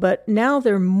 but now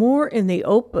they're more in the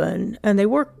open, and they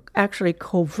were actually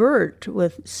covert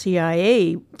with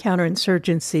CIA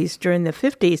counterinsurgencies during the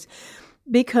 50s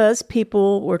because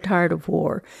people were tired of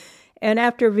war. And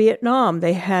after Vietnam,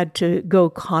 they had to go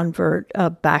convert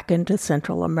back into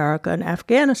Central America and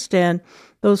Afghanistan.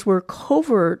 Those were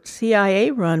covert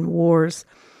CIA-run wars.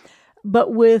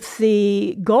 But with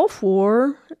the Gulf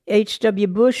War, H.W.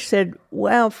 Bush said,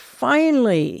 well,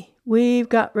 finally, we've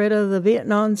got rid of the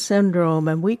Vietnam syndrome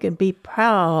and we can be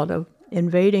proud of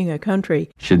invading a country.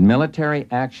 Should military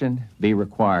action be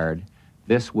required,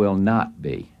 this will not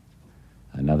be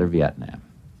another Vietnam.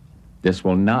 This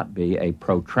will not be a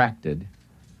protracted,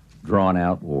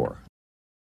 drawn-out war.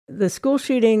 The school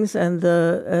shootings and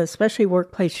the especially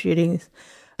workplace shootings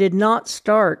did not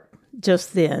start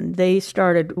just then. They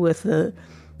started with the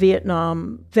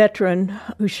Vietnam veteran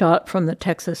who shot from the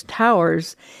Texas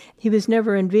towers. He was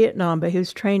never in Vietnam, but he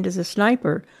was trained as a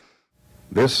sniper.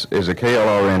 This is a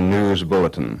KLRN News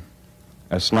Bulletin.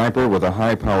 A sniper with a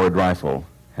high-powered rifle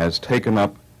has taken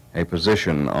up a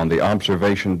position on the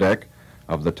observation deck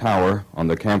of the tower on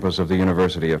the campus of the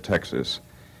University of Texas.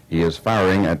 He is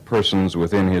firing at persons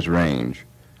within his range.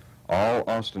 All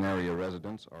Austin area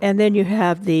residents are... And then you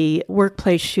have the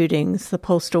workplace shootings, the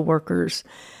postal workers,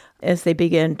 as they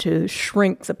began to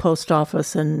shrink the post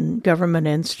office and government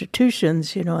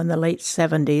institutions, in the late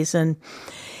 70s. And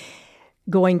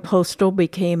going postal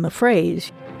became a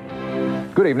phrase.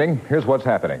 Good evening. Here's what's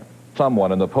happening.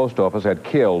 Someone in the post office had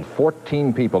killed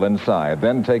 14 people inside,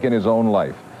 then taken his own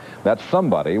life. That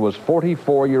somebody was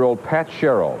 44-year-old Pat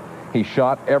Sherrill. He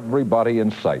shot everybody in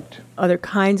sight. Other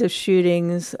kinds of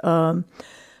shootings,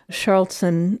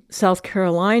 Charleston, South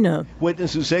Carolina.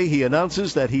 Witnesses say he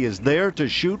announces that he is there to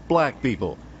shoot black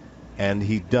people. And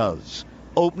he does.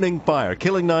 Opening fire,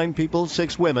 killing 9 people,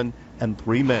 6 women, and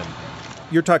 3 men.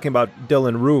 You're talking about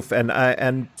Dylann Roof,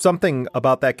 and something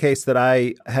about that case that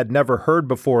I had never heard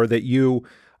before that you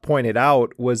pointed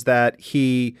out was that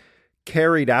he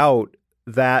carried out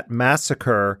that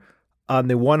massacre on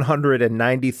the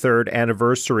 193rd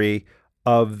anniversary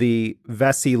of the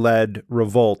Vesey-led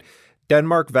revolt.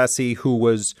 Denmark Vesey, who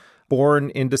was born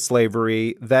into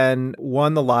slavery, then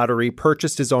won the lottery,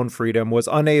 purchased his own freedom, was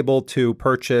unable to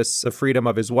purchase the freedom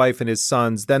of his wife and his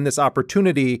sons. Then this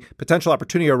potential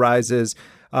opportunity arises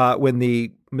when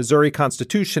the Missouri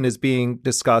Constitution is being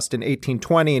discussed in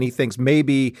 1820, and he thinks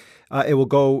maybe it will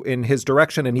go in his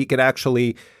direction and he could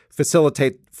actually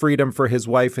facilitate freedom for his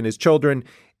wife and his children.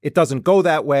 It doesn't go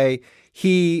that way.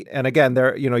 And again,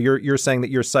 there, you're saying that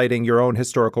you're citing your own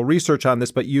historical research on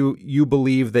this, but you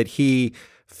believe that he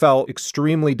felt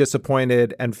extremely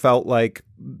disappointed and felt like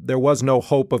there was no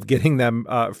hope of getting them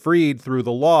freed through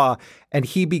the law. And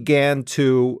he began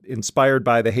to, inspired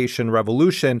by the Haitian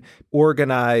Revolution,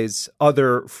 organize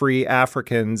other free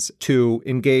Africans to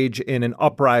engage in an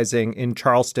uprising in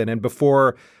Charleston. And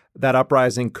before that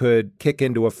uprising could kick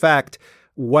into effect,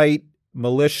 white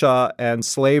militia and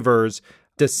slavers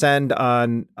descend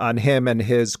on him and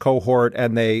his cohort,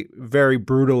 and they very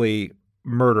brutally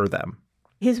murder them.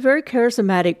 He's a very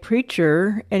charismatic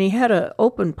preacher, and he had an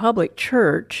open public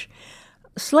church.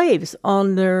 Slaves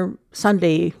on their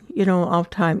Sunday, off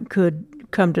time could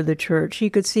come to the church. He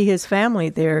could see his family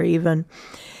there even.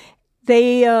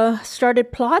 They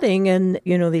started plotting, and,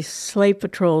 these slave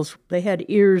patrols, they had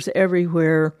ears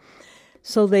everywhere.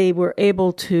 So they were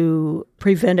able to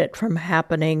prevent it from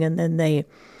happening, and then they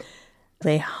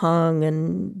hung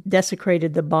and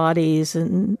desecrated the bodies.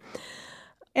 And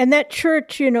that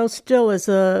church, still is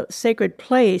a sacred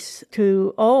place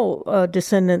to all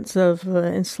descendants of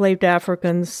enslaved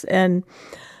Africans. And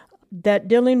that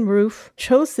Dylann Roof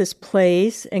chose this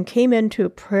place and came into a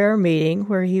prayer meeting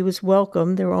where he was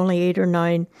welcomed. There were only 8 or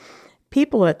 9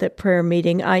 people at that prayer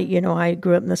meeting. I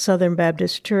grew up in the Southern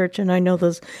Baptist Church, and I know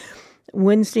those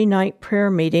Wednesday night prayer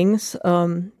meetings.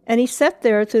 And he sat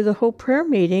there through the whole prayer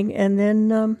meeting and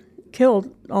then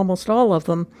killed almost all of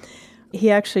them.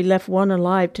 He actually left one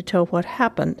alive to tell what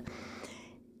happened.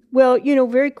 Well,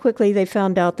 very quickly they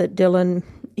found out that Dylann,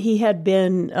 he had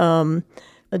been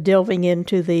delving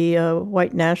into the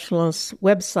white nationalist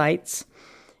websites.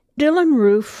 Dylann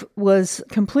Roof was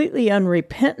completely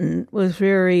unrepentant, was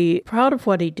very proud of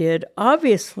what he did,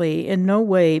 obviously in no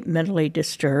way mentally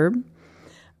disturbed.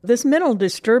 This mental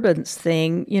disturbance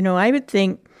thing, I would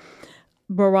think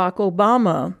Barack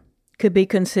Obama could be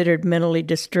considered mentally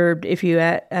disturbed if you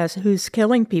ask who's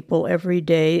killing people every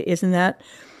day. Isn't that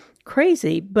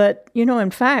crazy? But,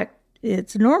 in fact,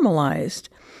 it's normalized.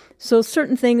 So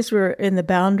certain things were in the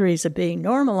boundaries of being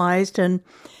normalized, and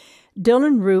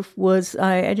Dylann Roof was,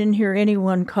 I didn't hear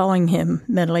anyone calling him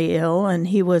mentally ill, and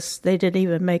they didn't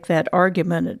even make that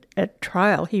argument at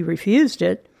trial. He refused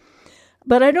it.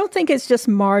 But I don't think it's just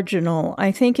marginal.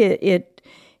 I think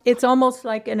it's almost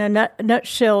like in a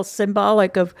nutshell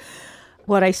symbolic of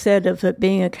what I said of it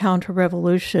being a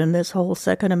counter-revolution, this whole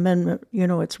Second Amendment,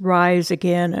 its rise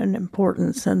again and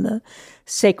importance and the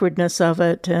sacredness of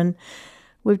it. And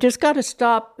we've just got to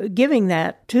stop giving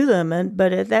that to them.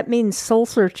 But that means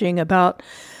soul-searching about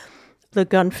the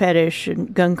gun fetish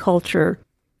and gun culture.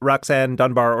 Roxanne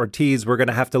Dunbar Ortiz, we're going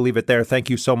to have to leave it there.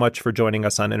 Thank you so much for joining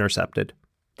us on Intercepted.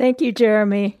 Thank you,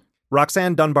 Jeremy.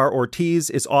 Roxanne Dunbar Ortiz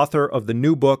is author of the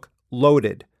new book,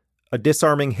 Loaded, A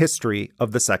Disarming History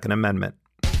of the Second Amendment.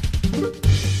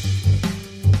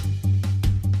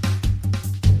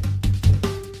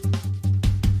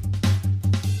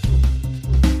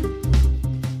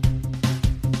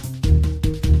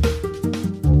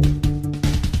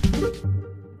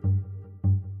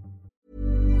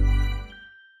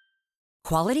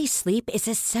 Quality sleep is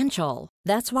essential.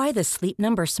 That's why the Sleep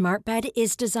Number Smart Bed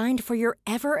is designed for your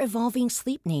ever-evolving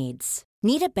sleep needs.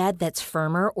 Need a bed that's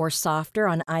firmer or softer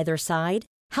on either side?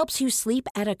 Helps you sleep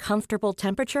at a comfortable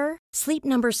temperature? Sleep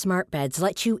Number Smart Beds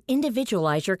let you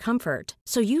individualize your comfort,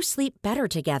 so you sleep better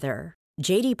together.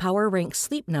 J.D. Power ranks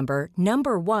Sleep Number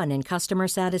number 1 in customer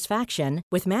satisfaction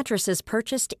with mattresses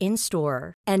purchased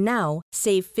in-store. And now,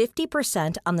 save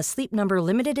 50% on the Sleep Number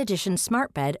Limited Edition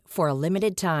Smart Bed for a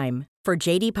limited time. For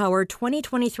J.D. Power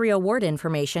 2023 award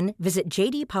information, visit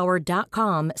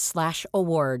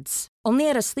jdpower.com/awards. Only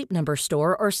at a Sleep Number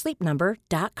store or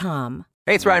sleepnumber.com.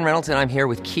 Hey, it's Ryan Reynolds, and I'm here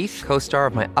with Keith, co-star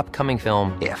of my upcoming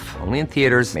film, If, only in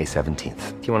theaters May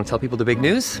 17th. Do you want to tell people the big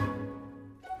news?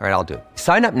 All right, I'll do it.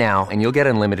 Sign up now and you'll get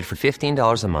unlimited for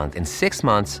 $15 a month and 6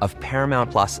 months of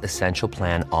Paramount Plus Essential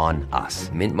Plan on us.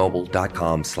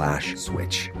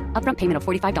 MintMobile.com/switch. Upfront payment of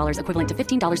 $45 equivalent to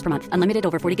 $15 per month. Unlimited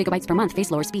over 40 gigabytes per month.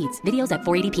 Face lower speeds. Videos at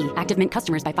 480p. Active Mint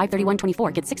customers by 531.24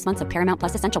 get 6 months of Paramount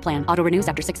Plus Essential Plan. Auto renews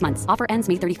after 6 months. Offer ends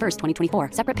May 31st, 2024.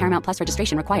 Separate Paramount Plus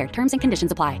registration required. Terms and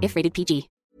conditions apply if rated PG.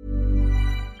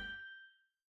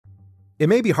 It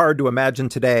may be hard to imagine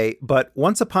today, but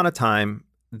once upon a time,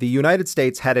 the United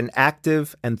States had an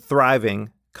active and thriving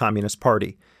Communist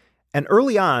Party. And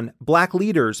early on, Black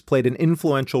leaders played an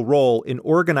influential role in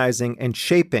organizing and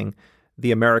shaping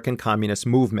the American Communist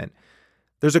movement.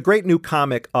 There's a great new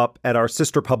comic up at our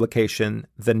sister publication,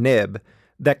 The Nib,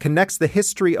 that connects the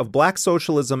history of Black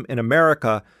socialism in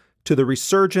America to the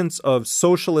resurgence of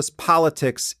socialist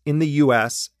politics in the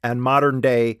U.S. and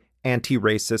modern-day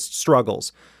anti-racist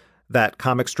struggles. That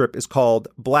comic strip is called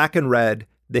Black and Red,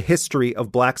 The History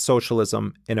of Black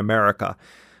Socialism in America.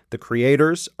 The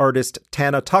creators, artist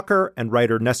Tana Tucker and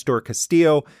writer Nestor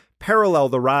Castillo, parallel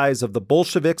the rise of the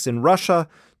Bolsheviks in Russia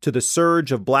to the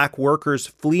surge of Black workers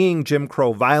fleeing Jim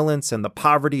Crow violence and the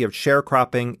poverty of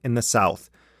sharecropping in the South.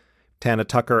 Tana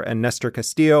Tucker and Nestor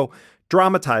Castillo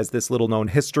dramatize this little-known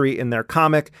history in their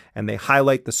comic, and they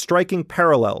highlight the striking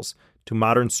parallels to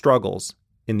modern struggles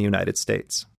in the United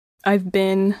States. I've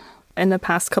been in the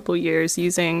past couple years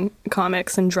using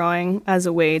comics and drawing as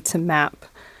a way to map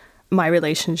my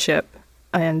relationship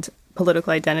and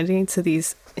political identity to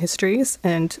these histories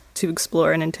and to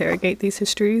explore and interrogate these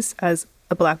histories as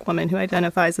a Black woman who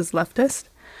identifies as leftist.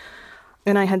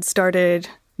 And I had started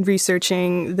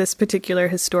researching this particular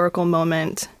historical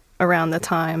moment around the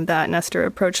time that Nestor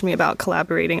approached me about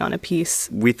collaborating on a piece.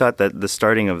 We thought that the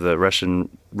starting of the Russian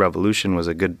Revolution was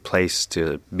a good place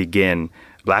to begin.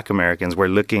 Black Americans were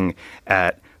looking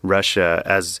at Russia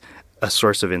as a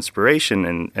source of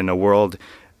inspiration in a world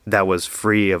that was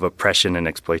free of oppression and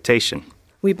exploitation.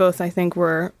 We both, I think,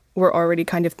 were already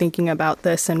kind of thinking about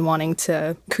this and wanting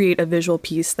to create a visual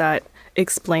piece that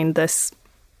explained this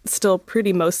still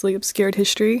pretty mostly obscured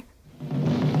history.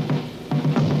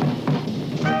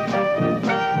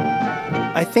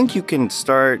 I think you can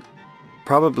start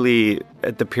probably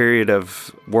at the period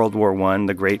of World War I,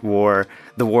 the Great War,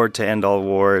 the war to end all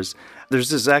wars. There's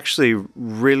this actually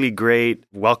really great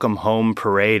welcome home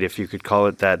parade, if you could call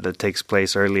it that takes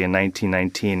place early in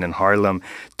 1919 in Harlem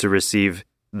to receive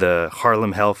the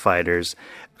Harlem Hellfighters.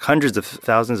 Hundreds of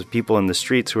thousands of people in the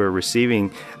streets who are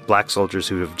receiving black soldiers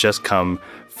who have just come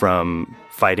from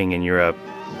fighting in Europe.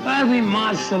 As we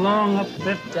marched along up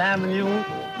Fifth Avenue,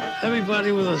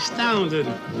 everybody was astounded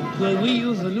because we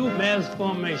used a new mass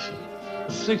formation,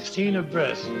 16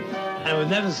 abreast. And it was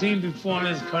never seen before in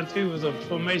this country. It was a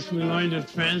formation we learned in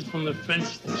France from the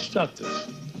French instructors.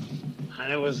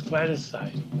 And it was quite a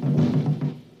sight.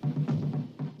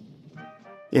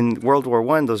 In World War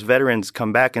I, those veterans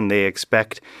come back and they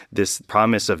expect this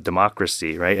promise of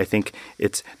democracy, right? I think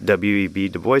it's W.E.B.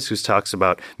 Du Bois who talks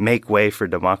about make way for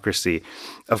democracy.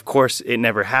 Of course, it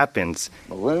never happens.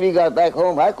 But when we got back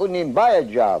home, I couldn't even buy a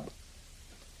job,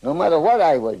 no matter what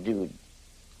I was doing.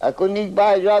 I couldn't even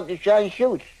buy a job to shine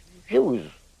shoes.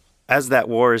 As that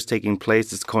war is taking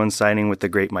place, it's coinciding with the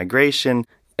Great Migration.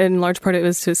 In large part, it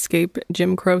was to escape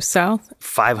Jim Crow South.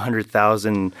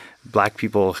 500,000 black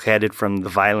people headed from the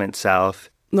violent South.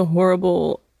 The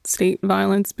horrible state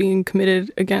violence being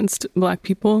committed against black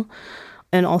people,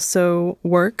 and also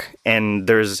work. And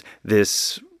there's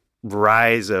this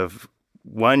rise of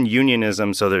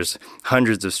unionism, so there's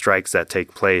hundreds of strikes that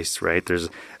take place, right? There's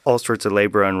all sorts of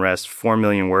labor unrest. 4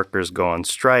 million workers go on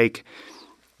strike.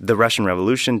 The Russian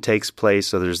Revolution takes place,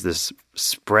 so there's this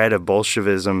spread of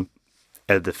Bolshevism,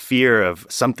 the fear of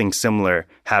something similar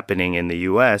happening in the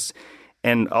U.S.,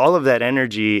 and all of that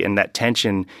energy and that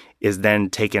tension is then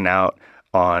taken out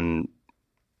on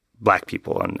black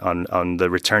people, on the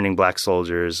returning black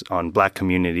soldiers, on black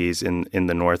communities in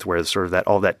the North, where sort of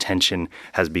all that tension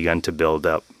has begun to build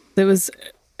up. It was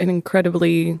an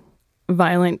incredibly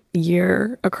violent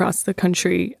year across the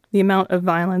country. The amount of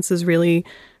violence is really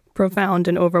profound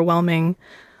and overwhelming.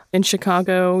 In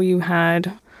Chicago, you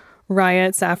had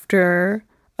riots after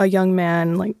a young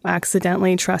man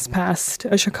accidentally trespassed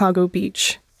a Chicago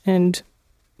beach and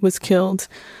was killed.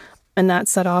 And that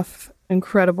set off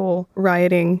incredible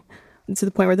rioting to the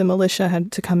point where the militia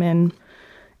had to come in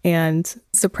and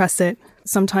suppress it.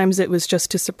 Sometimes it was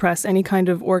just to suppress any kind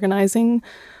of organizing.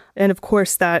 And of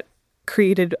course, that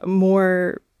created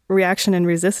more reaction and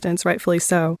resistance, rightfully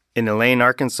so. In Elaine,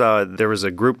 Arkansas, there was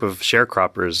a group of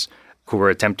sharecroppers who were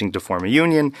attempting to form a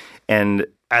union. And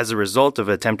as a result of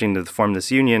attempting to form this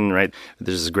union, right,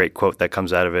 there's a great quote that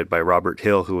comes out of it by Robert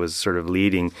Hill, who was sort of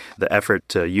leading the effort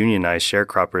to unionize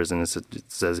sharecroppers. And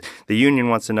it says, the union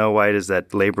wants to know why it is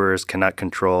that laborers cannot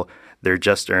control their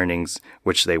just earnings,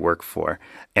 which they work for.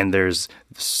 And there's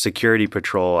security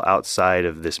patrol outside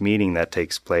of this meeting that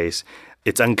takes place.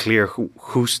 It's unclear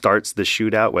who starts the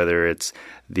shootout, whether it's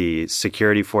the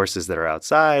security forces that are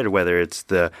outside or whether it's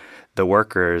the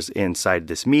workers inside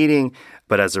this meeting.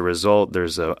 But as a result,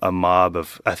 there's a mob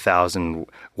of 1,000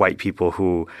 white people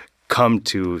who come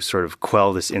to sort of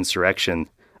quell this insurrection.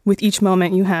 With each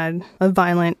moment, you had a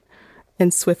violent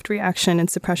and swift reaction and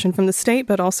suppression from the state,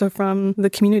 but also from the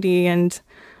community and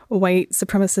white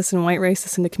supremacists and white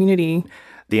racists in the community.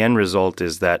 The end result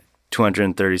is that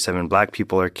 237 black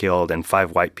people are killed and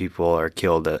 5 white people are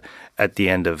killed at the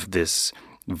end of this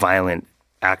violent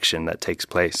action that takes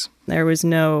place. There was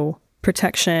no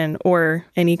protection or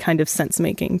any kind of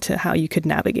sense-making to how you could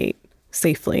navigate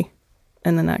safely.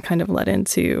 And then that kind of led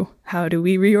into, how do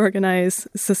we reorganize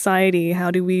society?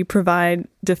 How do we provide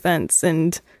defense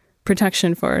and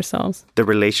protection for ourselves? The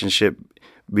relationship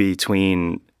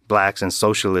between blacks and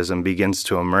socialism begins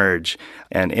to emerge.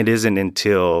 And it isn't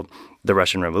until the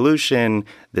Russian Revolution,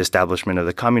 the establishment of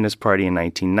the Communist Party in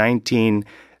 1919,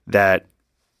 that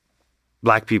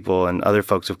black people and other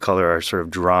folks of color are sort of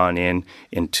drawn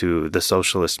into the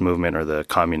socialist movement or the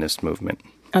communist movement.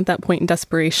 At that point in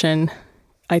desperation,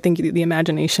 I think the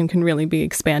imagination can really be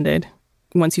expanded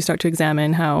once you start to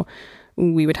examine how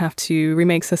we would have to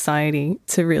remake society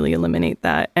to really eliminate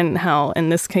that, and how, in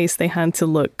this case, they had to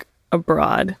look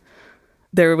abroad.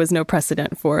 There was no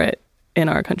precedent for it in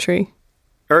our country.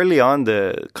 Early on,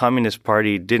 the Communist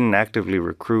Party didn't actively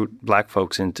recruit black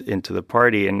folks into the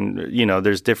party. And,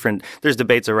 there's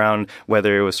debates around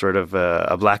whether it was sort of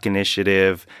a black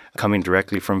initiative coming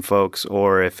directly from folks,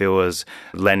 or if it was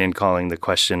Lenin calling the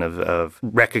question of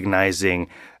recognizing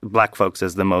black folks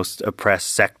as the most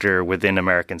oppressed sector within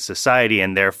American society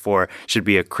and therefore should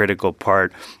be a critical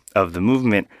part of the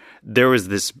movement. There was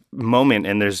this moment,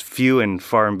 and there's few and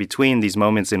far in between these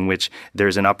moments in which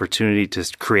there's an opportunity to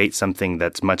create something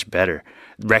that's much better,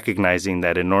 recognizing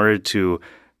that in order to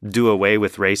do away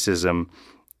with racism,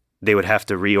 they would have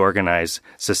to reorganize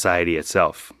society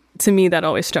itself. To me, that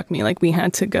always struck me like we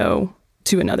had to go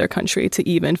to another country to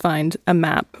even find a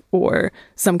map or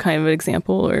some kind of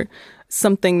example or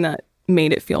something that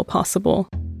made it feel possible.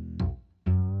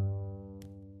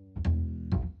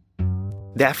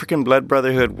 The African Blood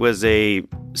Brotherhood was a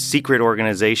secret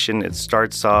organization. It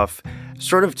starts off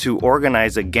sort of to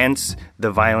organize against the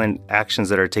violent actions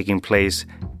that are taking place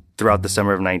throughout the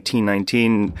summer of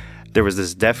 1919. There was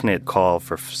this definite call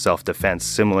for self-defense,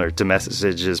 similar to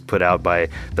messages put out by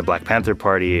the Black Panther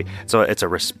Party. So it's a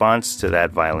response to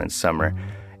that violent summer.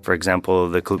 For example,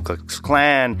 the Ku Klux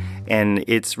Klan, and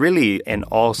it's really an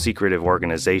all-secretive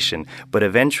organization. But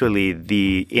eventually,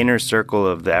 the inner circle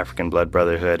of the African Blood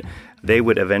Brotherhood, they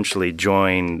would eventually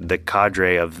join the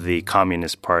cadre of the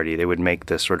Communist Party. They would make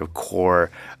the sort of core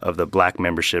of the black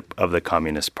membership of the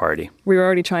Communist Party. We were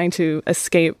already trying to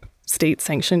escape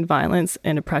state-sanctioned violence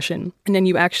and oppression. And then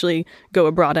you actually go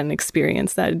abroad and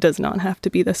experience that it does not have to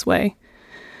be this way.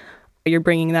 You're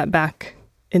bringing that back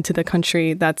into the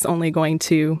country. That's only going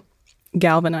to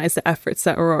galvanize the efforts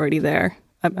that were already there.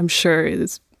 I'm sure it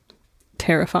is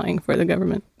terrifying for the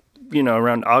government.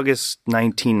 Around August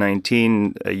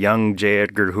 1919, a young J.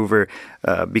 Edgar Hoover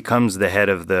becomes the head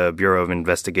of the Bureau of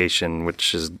Investigation,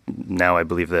 which is now, I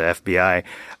believe, the FBI,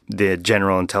 the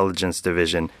General Intelligence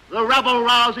Division. The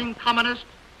rebel-rousing communists,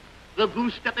 the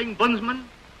goose-stepping bondsmen,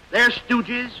 their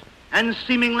stooges, and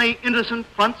seemingly innocent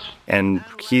fronts. And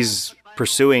he's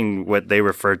pursuing what they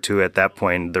referred to at that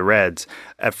point, the Reds.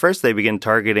 At first, they begin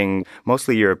targeting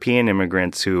mostly European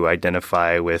immigrants who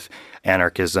identify with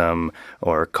anarchism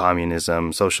or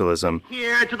communism, socialism.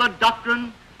 Here to the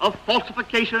doctrine of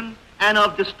falsification and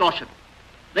of distortion.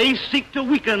 They seek to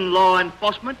weaken law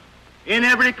enforcement in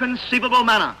every conceivable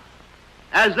manner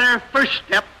as their first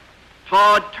step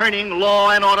toward turning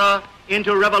law and order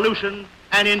into revolution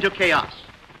and into chaos.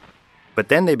 But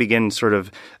then they begin sort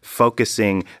of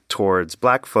focusing towards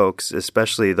black folks,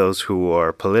 especially those who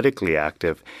are politically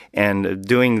active, and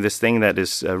doing this thing that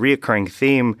is a reoccurring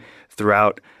theme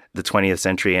throughout the 20th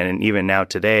century and even now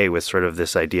today, with sort of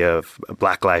this idea of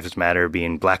Black Lives Matter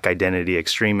being black identity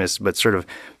extremists, but sort of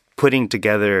putting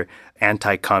together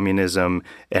anti-communism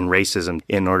and racism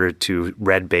in order to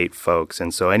red bait folks.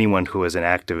 And so anyone who was an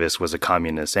activist was a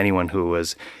communist. Anyone who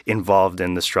was involved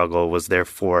in the struggle was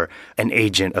therefore an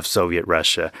agent of Soviet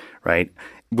Russia, right?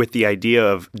 With the idea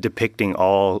of depicting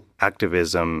all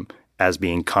activism as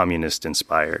being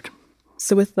communist-inspired.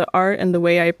 So with the art and the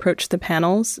way I approached the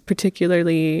panels,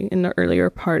 particularly in the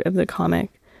earlier part of the comic,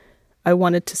 I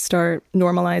wanted to start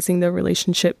normalizing the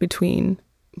relationship between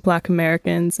Black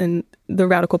Americans and the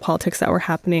radical politics that were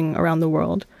happening around the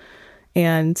world.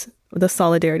 And the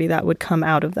solidarity that would come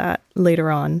out of that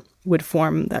later on would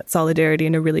form that solidarity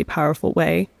in a really powerful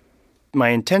way. My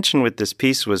intention with this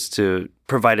piece was to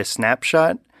provide a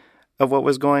snapshot of what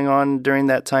was going on during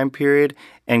that time period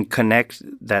and connect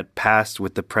that past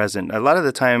with the present. A lot of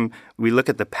the time, we look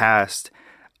at the past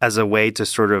as a way to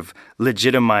sort of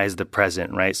legitimize the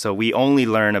present, right? So we only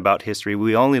learn about history,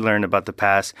 we only learn about the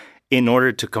past in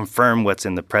order to confirm what's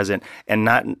in the present and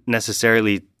not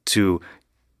necessarily to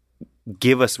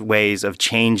give us ways of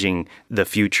changing the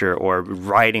future or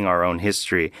writing our own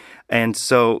history. And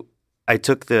so I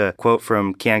took the quote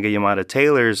from Keeanga-Yamahtta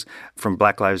Taylor's From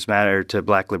Black Lives Matter to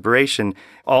Black Liberation,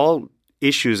 all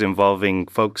issues involving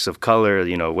folks of color,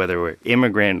 whether we're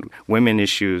immigrant, women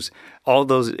issues, all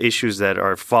those issues that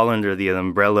fall under the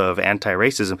umbrella of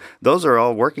anti-racism, those are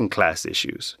all working class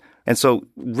issues. And so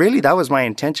really that was my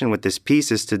intention with this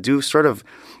piece, is to do sort of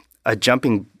a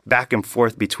jumping back and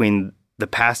forth between the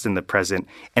past and the present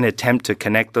and attempt to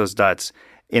connect those dots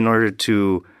in order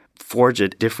to forge a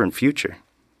different future.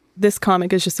 This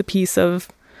comic is just a piece of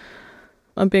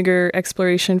a bigger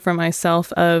exploration for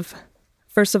myself of,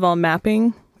 first of all,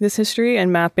 mapping this history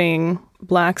and mapping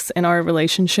Blacks and our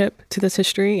relationship to this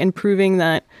history and proving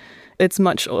that it's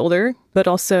much older, but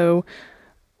also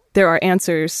there are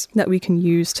answers that we can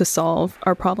use to solve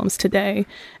our problems today,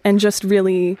 and just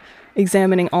really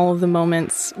examining all of the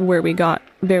moments where we got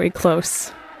very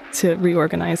close to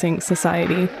reorganizing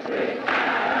society.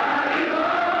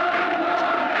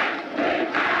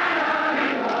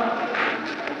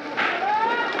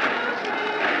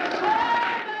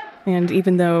 And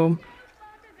even though,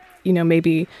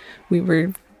 maybe we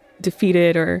were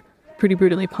defeated or pretty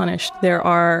brutally punished, there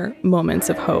are moments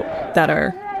of hope that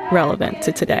are relevant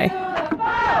to today.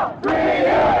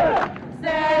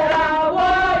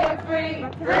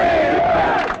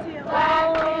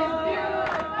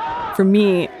 For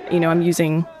me, I'm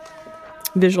using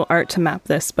visual art to map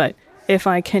this, but if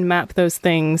I can map those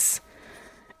things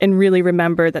and really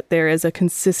remember that there is a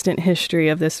consistent history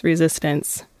of this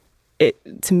resistance,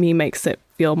 it, to me, makes it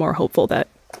feel more hopeful that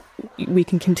we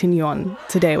can continue on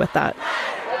today with that.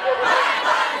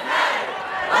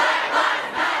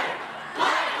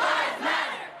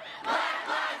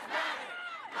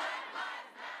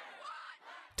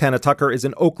 Tana Tucker is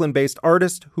an Oakland-based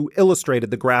artist who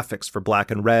illustrated the graphics for Black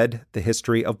and Red, The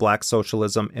History of Black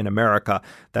Socialism in America.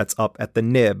 That's up at the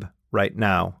Nib right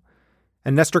now.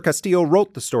 And Nestor Castillo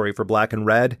wrote the story for Black and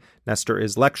Red. Nestor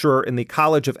is lecturer in the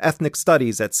College of Ethnic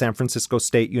Studies at San Francisco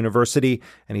State University,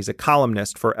 and he's a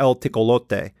columnist for El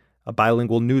Tecolote, a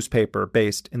bilingual newspaper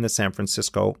based in the San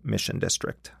Francisco Mission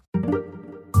District.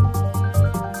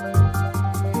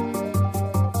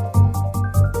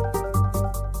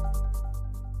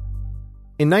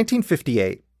 In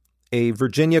 1958, a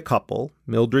Virginia couple,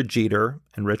 Mildred Jeter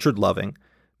and Richard Loving,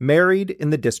 married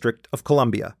in the District of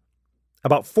Columbia.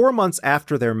 About 4 months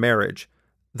after their marriage,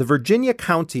 the Virginia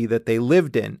county that they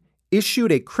lived in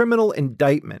issued a criminal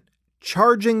indictment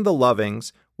charging the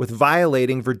Lovings with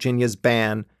violating Virginia's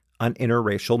ban on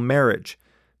interracial marriage.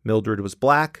 Mildred was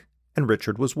Black and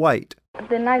Richard was white.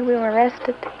 The night we were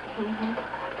arrested,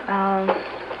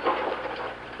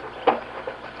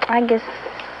 I guess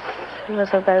it was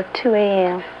about 2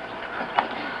 a.m.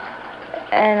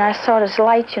 And I saw this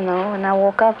light, and I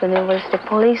woke up and it was the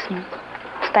policeman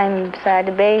standing beside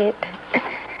the bed.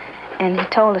 And he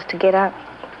told us to get up,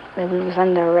 that we was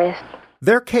under arrest.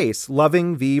 Their case,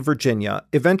 Loving v. Virginia,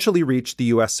 eventually reached the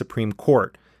U.S. Supreme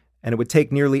Court, and it would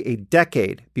take nearly a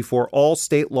decade before all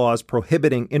state laws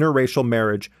prohibiting interracial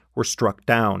marriage were struck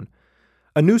down.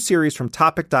 A new series from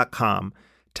Topic.com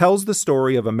tells the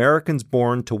story of Americans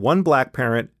born to one Black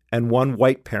parent and one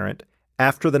white parent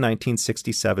after the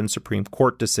 1967 Supreme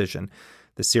Court decision.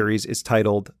 The series is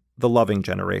titled The Loving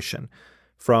Generation.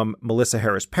 From Melissa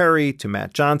Harris Perry to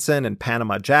Matt Johnson and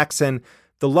Panama Jackson,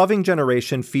 The Loving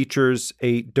Generation features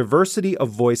a diversity of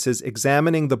voices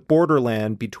examining the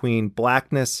borderland between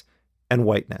Blackness and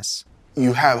whiteness.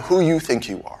 You have who you think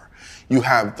you are. You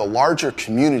have the larger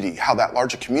community, how that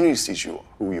larger community sees you,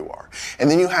 who you are. And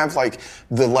then you have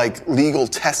the legal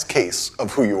test case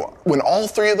of who you are. When all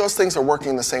three of those things are working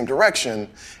in the same direction,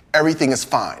 everything is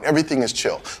fine. Everything is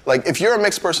chill. Like if you're a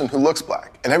mixed person who looks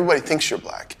Black and everybody thinks you're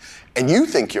Black and you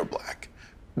think you're Black,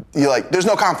 there's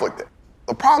no conflict there.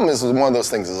 The problem is when one of those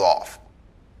things is off.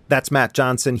 That's Matt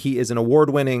Johnson. He is an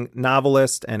award-winning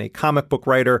novelist and a comic book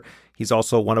writer. He's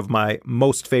also one of my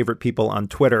most favorite people on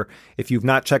Twitter. If you've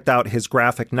not checked out his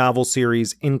graphic novel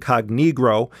series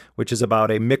Incognegro, which is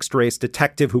about a mixed-race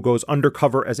detective who goes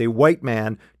undercover as a white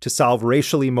man to solve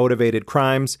racially motivated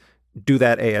crimes, do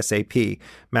that ASAP.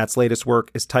 Matt's latest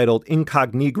work is titled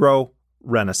Incognegro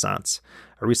Renaissance.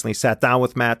 I recently sat down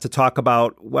with Matt to talk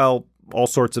about, all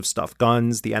sorts of stuff.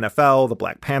 Guns, the NFL, the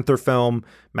Black Panther film,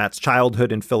 Matt's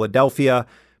childhood in Philadelphia.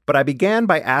 But I began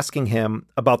by asking him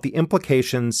about the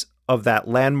implications of that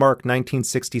landmark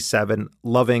 1967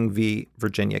 Loving v.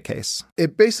 Virginia case.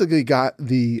 It basically got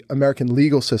the American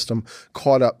legal system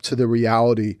caught up to the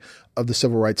reality of the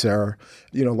civil rights era,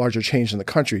 larger change in the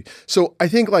country. So I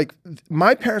think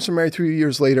my parents were married 3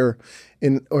 years later I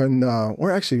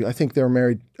think they were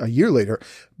married a year later,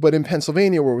 but in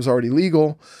Pennsylvania where it was already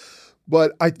legal.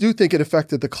 But I do think it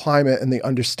affected the climate and the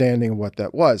understanding of what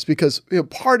that was, because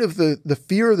part of the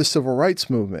fear of the civil rights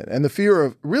movement and the fear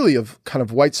of kind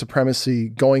of white supremacy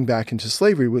going back into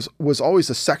slavery was always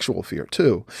a sexual fear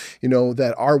too.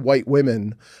 That our white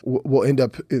women will end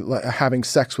up having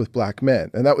sex with Black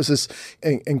men, and that was this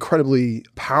incredibly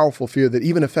powerful fear that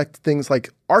even affected things like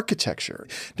architecture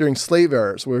during slave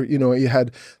eras, where you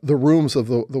had the rooms of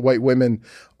the white women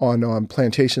on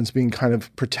plantations being kind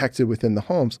of protected within the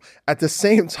homes. At the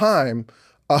same time,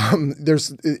 there's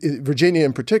Virginia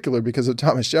in particular, because of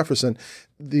Thomas Jefferson,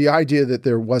 the idea that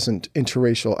there wasn't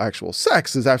interracial actual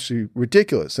sex is actually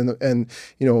ridiculous. And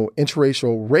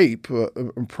interracial rape,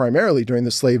 primarily during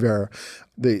the slave era,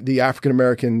 the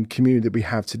African-American community that we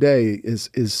have today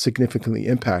is significantly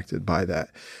impacted by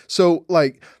that. So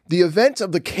the event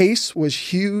of the case was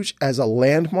huge as a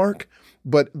landmark,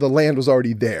 but the land was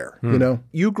already there,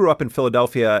 You grew up in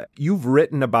Philadelphia. You've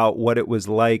written about what it was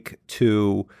like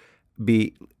to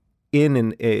be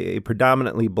in a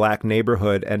predominantly Black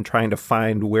neighborhood and trying to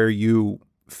find where you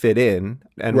fit in.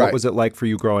 And Right. what was it like for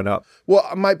you growing up? Well,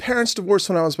 my parents divorced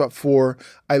when I was about 4.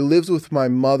 I lived with my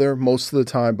mother most of the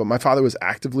time, but my father was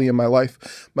actively in my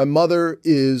life. My mother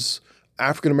is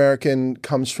African-American,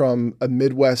 comes from a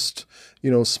Midwest,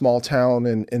 small town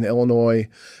in Illinois.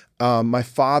 My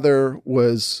father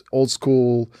was old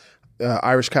school,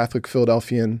 Irish Catholic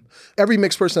Philadelphian. Every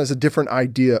mixed person has a different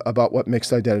idea about what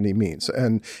mixed identity means.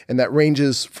 And that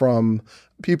ranges from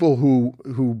people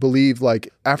who believe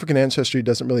like African ancestry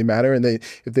doesn't really matter, and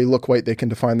if they look white, they can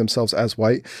define themselves as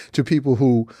white, to people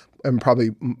who, and probably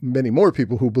many more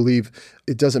people who believe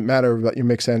it doesn't matter about your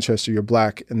mixed ancestry, you're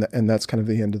black, and that's kind of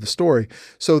the end of the story.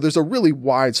 So there's a really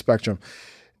wide spectrum.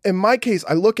 In my case,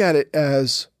 I look at it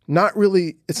as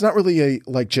it's not really a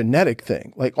like genetic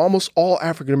thing. Like almost all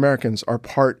African Americans are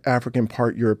part African,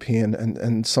 part European,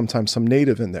 and sometimes some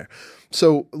Native in there.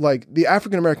 So like the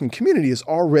African American community is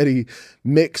already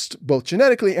mixed both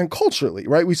genetically and culturally,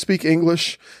 right? We speak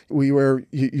English. We wear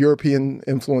European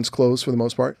influenced clothes for the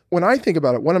most part. When I think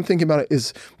about it, what I'm thinking about it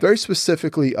is very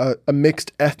specifically a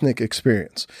mixed ethnic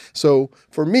experience. So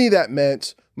for me, that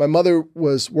meant my mother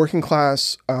was working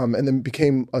class and then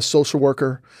became a social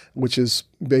worker, which is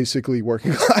basically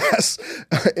working class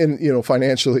and,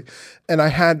 financially. And I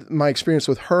had my experience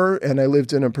with her, and I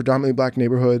lived in a predominantly black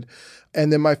neighborhood.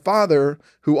 And then my father,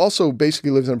 who also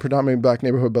basically lives in a predominantly black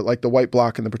neighborhood, but like the white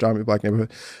block in the predominantly black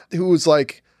neighborhood, who was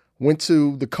like, went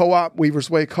to the co-op, Weaver's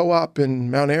Way Co-op in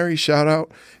Mount Airy, shout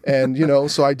out. And,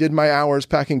 so I did my hours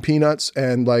packing peanuts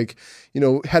and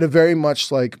had a very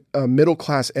much like a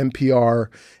middle-class NPR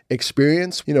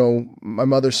experience. My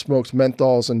mother smoked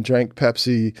menthols and drank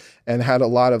Pepsi and had a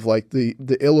lot of like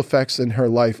the ill effects in her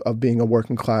life of being a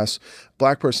working class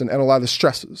black person and a lot of the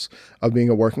stresses of being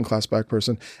a working class black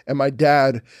person. And my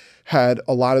dad had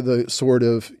a lot of the sort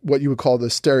of what you would call the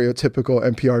stereotypical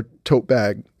NPR tote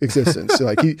bag existence. So,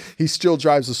 like he still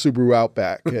drives a Subaru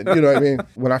Outback. And, you know what I mean?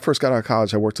 When I first got out of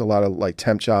college, I worked a lot of like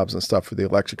temp jobs and stuff for the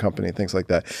electric company and things like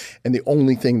that. And the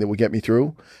only thing that would get me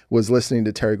through was listening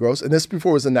to Terry Gross. And this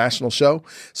before it was a national show.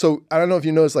 So I don't know if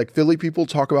you notice, like Philly people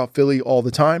talk about Philly all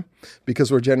the time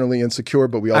because we're generally insecure,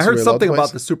 but we also I heard really something love the place.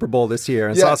 about the Super Bowl this year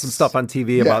and Yes. saw some stuff on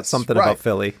TV about something right. about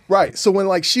Philly. Right. So when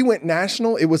like she went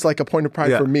national, it was like a point of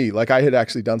pride Yeah. for me. Like I had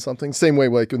actually done something. Same way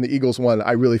like when the Eagles won,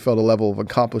 I really felt a level of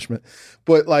accomplishment.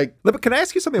 But like, But can I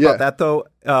ask you something about that though?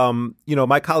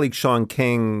 My colleague Sean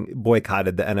King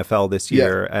boycotted the NFL this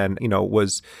year, and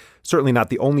was certainly not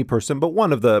the only person, but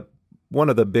one of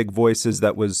the big voices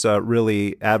that was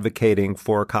really advocating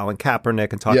for Colin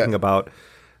Kaepernick and talking about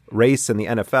race in the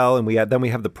NFL. And we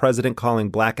have the president calling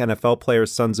black NFL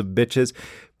players sons of bitches.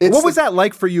 What was that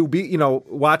like for you,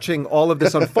 watching all of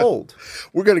this unfold?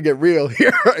 We're going to get real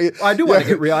here. I do want to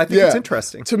get real. I think it's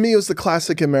interesting. To me, it was the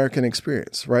classic American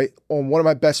experience, right? One of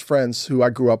my best friends who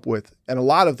I grew up with, and a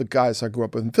lot of the guys I grew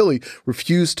up with in Philly,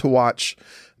 refused to watch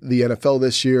the NFL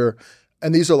this year.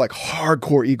 And these are like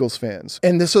hardcore Eagles fans.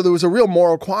 And so there was a real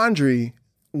moral quandary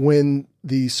when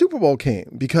the Super Bowl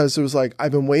came, because it was like,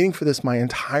 I've been waiting for this my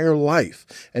entire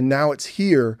life, and now it's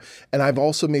here, and I've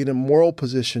also made a moral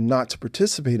position not to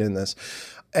participate in this.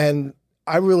 And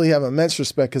I really have immense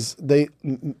respect because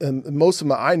most of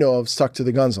them I know have stuck to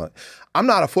the guns on it. I'm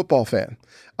not a football fan.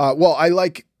 Well, I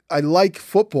like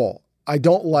football. I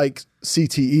don't like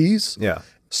CTEs. Yeah.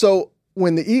 So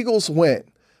when the Eagles went,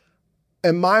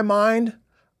 in my mind,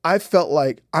 I felt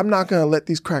like I'm not going to let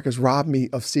these crackers rob me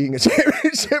of seeing a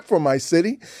championship for my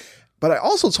city. But I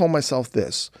also told myself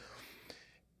this: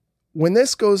 when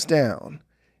this goes down,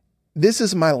 this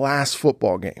is my last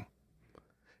football game.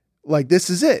 Like, this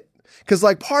is it. Because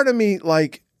like part of me,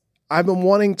 like, I've been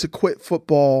wanting to quit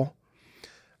football.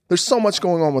 There's so much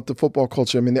going on with the football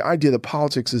culture. I mean, the idea that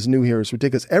politics is new here is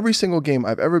ridiculous. Every single game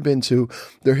I've ever been to,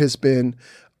 there has been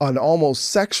an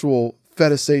almost sexual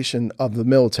fetishization of the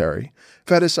military,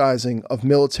 fetishizing of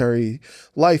military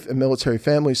life and military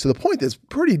families to the point that's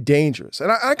pretty dangerous.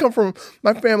 And I come from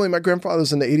my family. My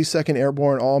grandfather's in the 82nd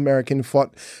Airborne, All-American,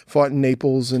 fought in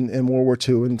Naples in World War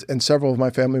II, and several of my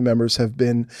family members have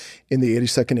been in the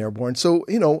 82nd Airborne. So,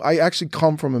 I actually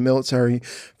come from a military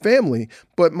family,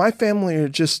 but my family are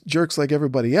just jerks like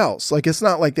everybody else. Like, it's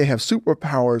not like they have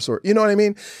superpowers or, you know what I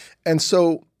mean? And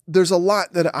so there's a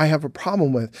lot that I have a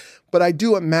problem with, but I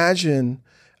do imagine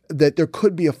that there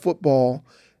could be a football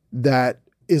that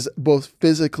is both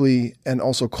physically and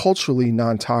also culturally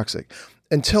non-toxic.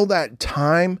 Until that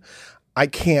time, I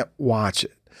can't watch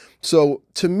it. So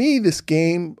to me, this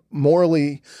game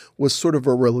morally was sort of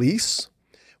a release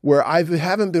where I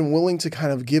haven't been willing to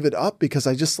kind of give it up because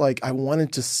I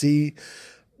wanted to see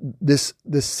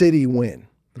the city win,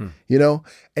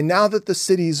 and now that the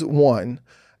city's won,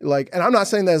 Like, and I'm not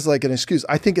saying that as like an excuse.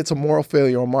 I think it's a moral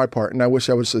failure on my part, and I wish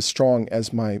I was as strong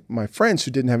as my friends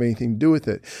who didn't have anything to do with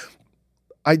it.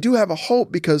 I do have a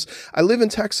hope because I live in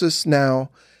Texas now,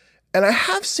 and I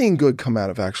have seen good come out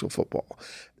of actual football,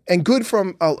 and good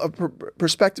from a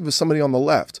perspective of somebody on the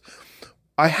left.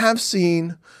 I have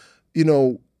seen,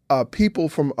 people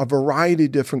from a variety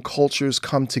of different cultures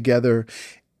come together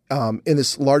in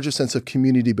this larger sense of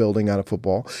community building out of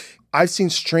football. I've seen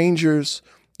strangers,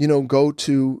 go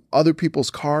to other people's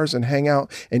cars and hang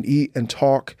out and eat and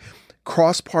talk,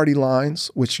 cross party lines,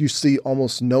 which you see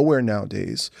almost nowhere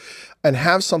nowadays, and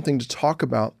have something to talk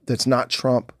about that's not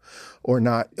Trump or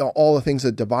not all the things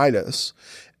that divide us.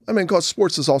 I mean, because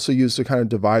sports is also used to kind of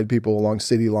divide people along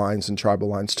city lines and tribal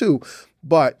lines too.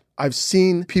 But I've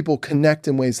seen people connect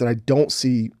in ways that I don't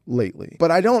see lately.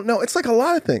 But I don't know. It's like a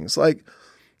lot of things. Like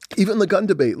even the gun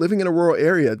debate, living in a rural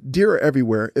area, deer are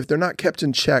everywhere. If they're not kept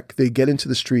in check, they get into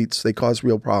the streets. They cause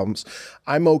real problems.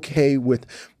 I'm okay with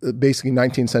basically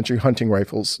 19th century hunting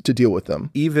rifles to deal with them.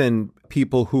 Even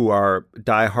people who are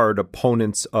diehard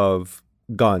opponents of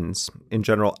guns in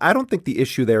general, I don't think the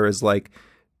issue there is like,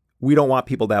 we don't want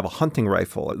people to have a hunting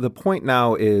rifle. The point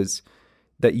now is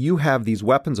that you have these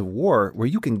weapons of war where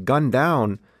you can gun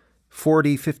down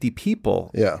 40, 50 people.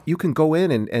 Yeah. You can go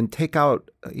in and take out,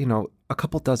 a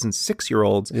couple dozen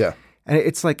 6-year-olds. Yeah. And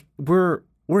it's like, we're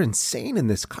insane in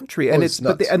this country. And it's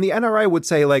nuts. And the NRA would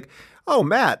say like, oh,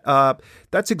 Matt,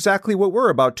 that's exactly what we're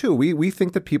about too. We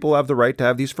think that people have the right to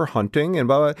have these for hunting and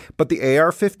blah, blah. But the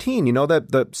AR-15,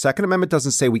 that the Second Amendment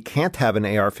doesn't say we can't have an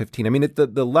AR-15. I mean,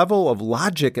 the level of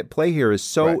logic at play here is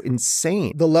so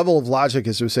insane. The level of logic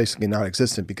is basically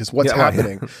non-existent because what's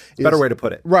happening is, better way to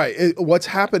put it. Right. What's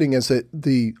happening is that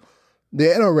the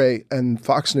NRA and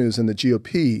Fox News and the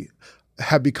GOP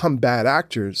have become bad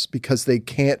actors because they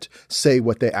can't say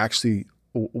what they actually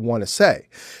want to say.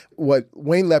 What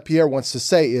Wayne LaPierre wants to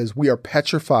say is we are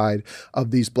petrified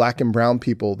of these black and brown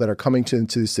people that are coming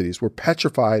into the cities. We're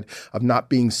petrified of not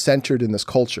being centered in this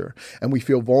culture. And we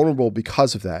feel vulnerable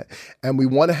because of that. And we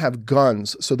want to have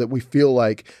guns so that we feel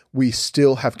like we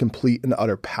still have complete and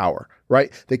utter power,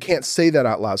 right? They can't say that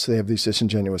out loud, so they have these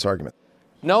disingenuous arguments.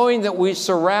 Knowing that we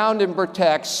surround and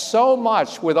protect so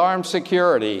much with armed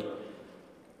security,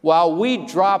 while we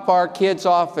drop our kids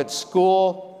off at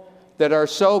school that are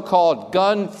so-called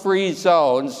gun-free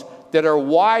zones that are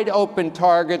wide open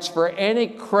targets for any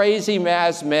crazy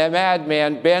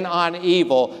madman bent on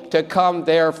evil to come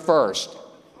there first.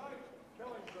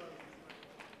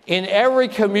 In every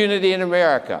community in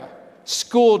America,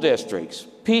 school districts,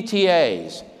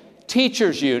 PTAs,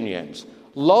 teachers unions,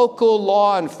 local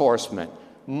law enforcement,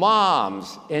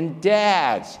 moms and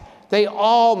dads, they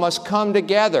all must come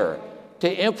together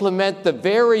to implement the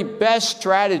very best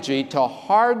strategy to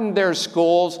harden their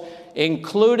schools,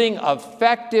 including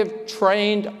effective,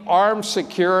 trained, armed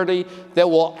security that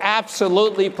will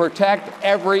absolutely protect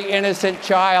every innocent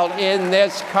child in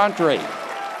this country.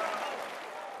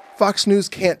 Fox News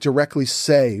can't directly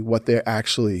say what their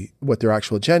actual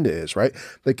agenda is, right?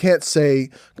 They can't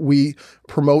say we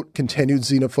promote continued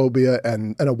xenophobia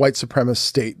and a white supremacist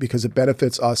state because it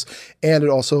benefits us and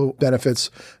it also benefits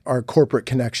our corporate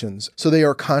connections. So they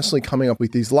are constantly coming up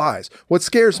with these lies. What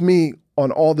scares me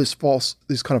on all these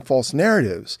kind of false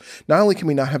narratives, not only can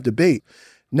we not have debate,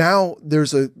 now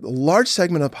there's a large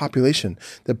segment of the population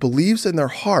that believes in their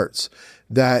hearts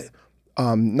that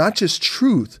not just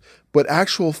truth, but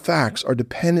actual facts are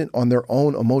dependent on their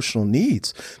own emotional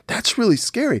needs. That's really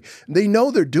scary. They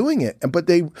know they're doing it, but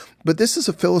this is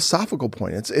a philosophical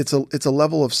point. It's a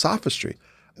level of sophistry.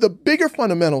 The bigger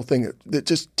fundamental thing that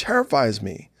just terrifies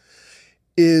me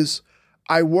is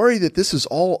I worry that this is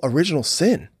all original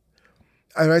sin.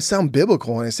 I sound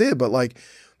biblical when I say it, but like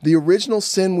the original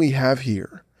sin we have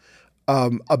here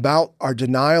about our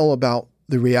denial about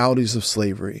the realities of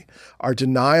slavery, our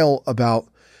denial about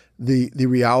the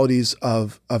realities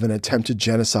of an attempted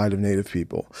genocide of Native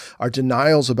people, our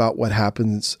denials about what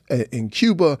happens in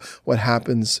Cuba, what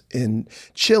happens in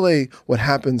Chile, what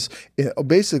happens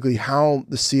basically how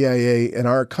the CIA in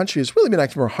our country has really been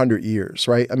active for 100 years,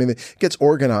 right? I mean, it gets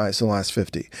organized in the last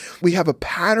 50. We have a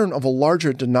pattern of a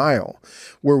larger denial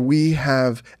where we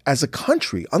have, as a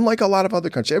country, unlike a lot of other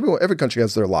countries, every country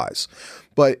has their lies,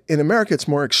 but in America, it's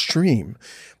more extreme,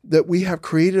 that we have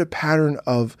created a pattern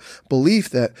of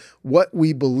belief that what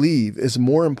we believe is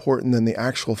more important than the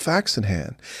actual facts in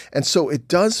hand. And so it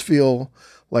does feel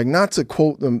like, not to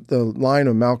quote the line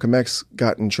of Malcolm X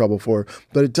got in trouble for,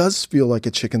 but it does feel like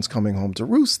a chicken's coming home to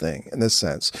roost thing in this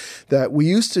sense, that we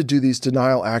used to do these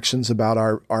denial actions about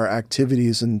our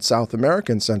activities in South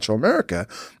America and Central America.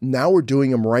 Now we're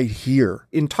doing them right here.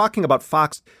 In talking about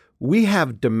Fox, we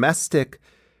have domestic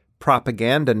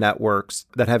propaganda networks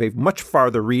that have a much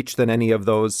farther reach than any of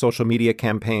those social media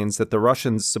campaigns that the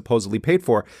Russians supposedly paid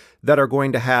for, that are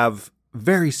going to have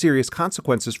very serious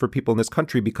consequences for people in this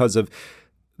country because of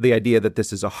the idea that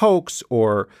this is a hoax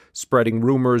or spreading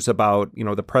rumors about,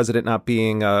 the president not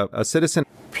being a citizen.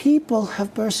 People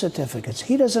have birth certificates.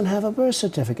 He doesn't have a birth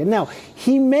certificate. Now,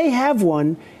 he may have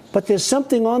one, but there's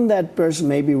something on that birth,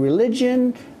 maybe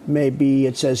religion, maybe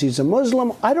it says he's a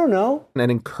Muslim. I don't know.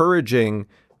 And encouraging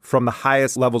from the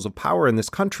highest levels of power in this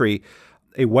country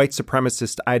a white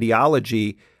supremacist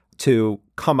ideology to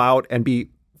come out and be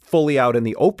fully out in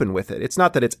the open with it. It's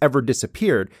not that it's ever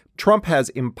disappeared. Trump has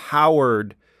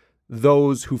empowered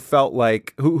those who felt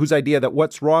like, whose idea that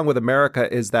what's wrong with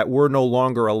America is that we're no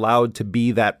longer allowed to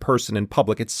be that person in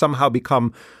public. It's somehow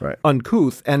become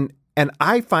uncouth. And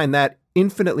I find that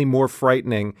infinitely more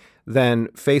frightening than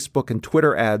Facebook and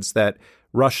Twitter ads that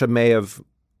Russia may have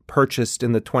purchased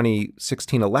in the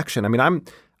 2016 election. I mean,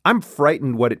 I'm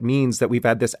frightened what it means that we've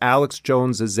had this Alex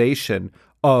Jonesization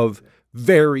of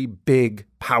very big,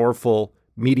 powerful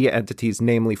media entities,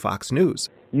 namely Fox News.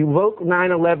 You woke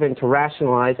 9/11 to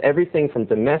rationalize everything from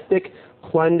domestic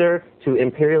plunder to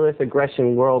imperialist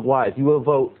aggression worldwide. You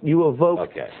evoke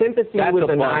sympathy with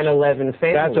the 9/11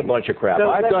 family. That's a bunch of crap. So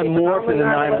I've done more for the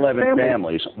 9/11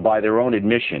 families, by their own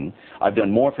admission. I've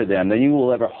done more for them than you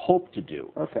will ever hope to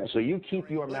do. Okay. So you keep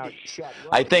your mouth shut.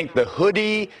 I think the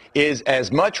hoodie is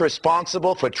as much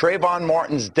responsible for Trayvon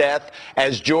Martin's death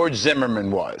as George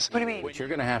Zimmerman was. What do you mean? But you're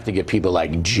going to have to get people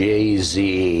like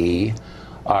Jay-Z,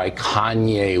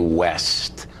 Kanye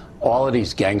West, all of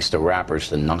these gangster rappers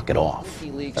to knock it off.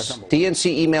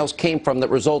 DNC emails came from that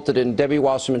resulted in Debbie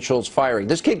Wasserman Schultz firing.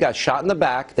 This kid got shot in the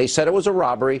back. They said it was a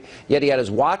robbery, yet he had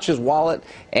his watch, his wallet,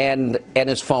 and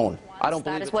his phone. I don't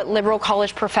believe that is what liberal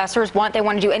college professors want. They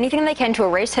want to do anything they can to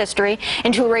erase history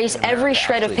and to erase every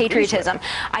shred of patriotism.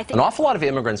 I think an awful lot of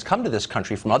immigrants come to this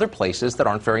country from other places that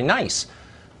aren't very nice.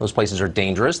 Those places are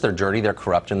dangerous, they're dirty, they're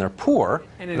corrupt, and they're poor.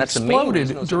 And it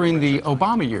exploded during the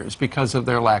Obama years because of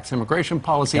their lax immigration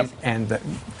policies and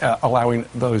allowing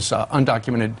those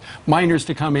undocumented minors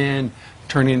to come in,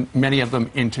 turning many of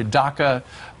them into DACA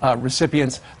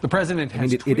recipients. The president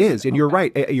has it is, and you're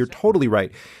right. You're totally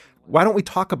right. Why don't we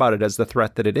talk about it as the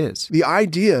threat that it is? The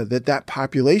idea that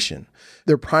population,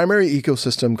 their primary news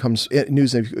ecosystem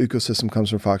comes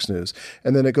from Fox News,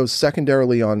 and then it goes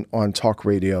secondarily on talk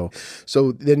radio.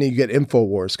 So then you get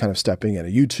InfoWars kind of stepping in, a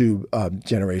YouTube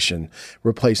generation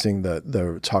replacing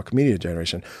the talk media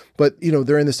generation. But,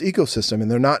 they're in this ecosystem and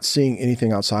they're not seeing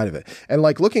anything outside of it. And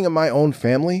like looking at my own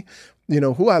family,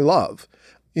 who I love,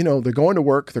 they're going to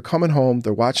work, they're coming home,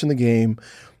 they're watching the game.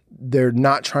 They're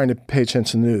not trying to pay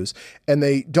attention to the news, and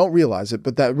they don't realize it.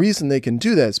 But that reason they can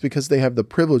do that is because they have the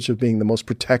privilege of being the most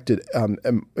protected,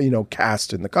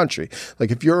 caste in the country.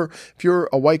 Like if you're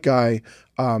a white guy,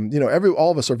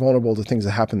 all of us are vulnerable to things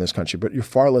that happen in this country, but you're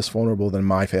far less vulnerable than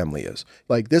my family is.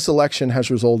 Like this election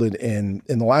has resulted in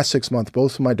the last 6 months,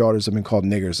 both of my daughters have been called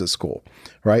niggers at school,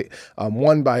 right?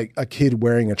 One by a kid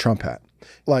wearing a Trump hat.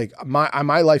 Like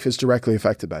my life is directly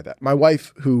affected by that. My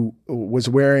wife, who was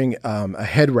wearing a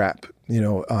head wrap,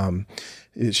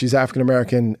 she's African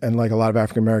American, and like a lot of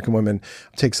African American women,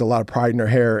 takes a lot of pride in her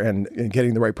hair and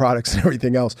getting the right products and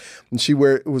everything else. And she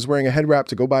was wearing a head wrap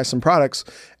to go buy some products,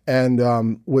 and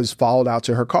was followed out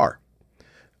to her car,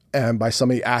 and by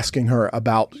somebody asking her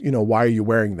about, why are you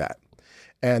wearing that?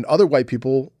 And other white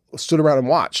people stood around and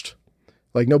watched,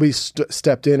 like nobody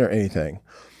stepped in or anything.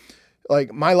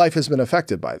 Like my life has been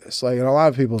affected by this. Like, and a lot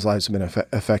of people's lives have been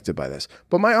affected by this.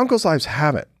 But my uncle's lives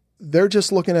haven't. They're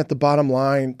just looking at the bottom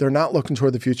line. They're not looking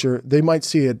toward the future. They might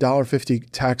see a $1.50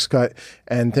 tax cut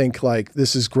and think like,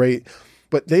 this is great.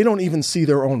 But they don't even see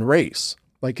their own race.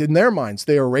 Like in their minds,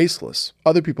 they are raceless.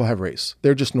 Other people have race.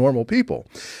 They're just normal people.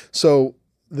 So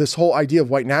this whole idea of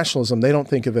white nationalism, they don't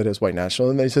think of it as white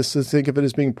nationalism. They just think of it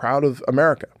as being proud of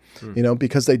America,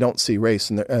 because they don't see race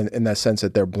in that sense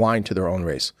that they're blind to their own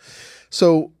race.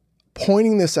 So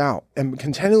pointing this out and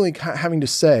continually having to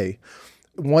say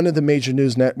one of the major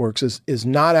news networks is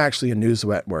not actually a news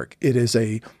network. It is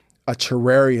a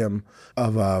terrarium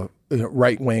of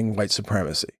right-wing white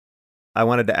supremacy. I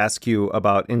wanted to ask you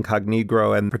about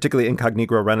Incognegro and particularly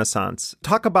Incognegro Renaissance.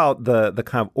 Talk about the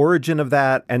kind of origin of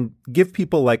that and give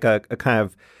people like a kind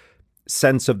of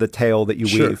sense of the tale that you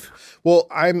weave. Well,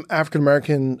 I'm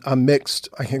African-American. I'm mixed.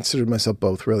 I consider myself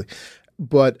both, really.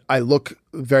 But I look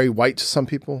very white to some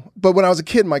people. But when I was a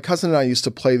kid, my cousin and I used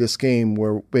to play this game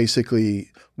where basically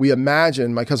we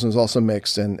imagined, my cousin was also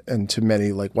mixed and to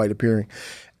many like white appearing.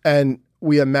 And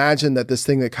we imagined that this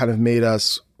thing that kind of made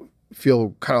us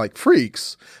feel kind of like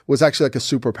freaks was actually like a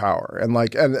superpower.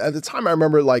 And at the time I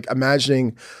remember like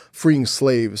imagining freeing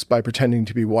slaves by pretending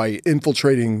to be white,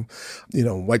 infiltrating,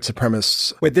 white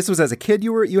supremacists. Wait, this was as a kid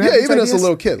you had Yeah, these even ideas? as a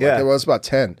little kid. Yeah. Like I was about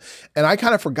 10. And I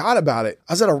kind of forgot about it.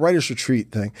 I was at a writer's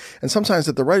retreat thing. And sometimes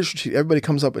at the writer's retreat, everybody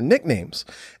comes up with nicknames.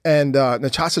 And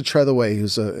Natasha Trethewey,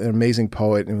 who's an amazing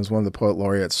poet and was one of the poet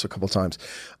laureates a couple of times,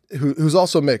 who's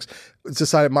also mixed,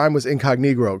 decided mine was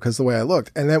Incognito because the way I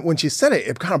looked. And then when she said it,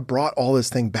 it kind of brought all this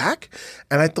thing back.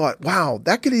 And I thought, wow,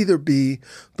 that could either be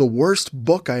the worst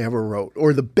book I ever wrote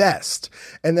or the best.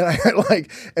 And then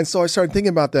and so I started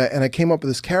thinking about that, and I came up with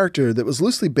this character that was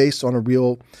loosely based on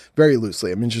very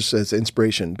loosely, I mean, just as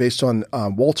inspiration, based on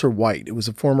Walter White. It was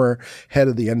a former head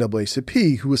of the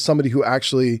NAACP who was somebody who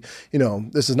actually,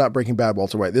 this is not Breaking Bad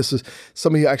Walter White. This is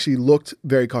somebody who actually looked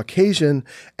very Caucasian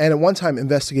and at one time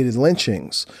investigated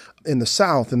lynchings in the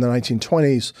South in the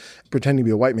 1920s, pretending to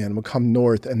be a white man, would come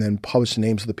north and then publish the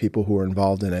names of the people who were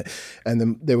involved in it. And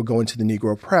then they would go into the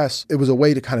Negro press. It was a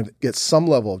way to kind of get some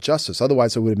level of justice.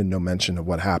 Otherwise, there would have been no mention of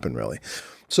what happened, really.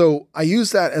 So I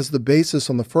used that as the basis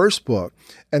on the first book.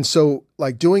 And so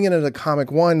like doing it in a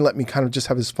comic, one, let me kind of just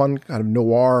have this fun kind of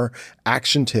noir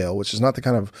action tale, which is not the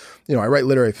kind of, I write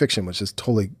literary fiction, which is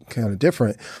totally kind of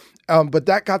different. But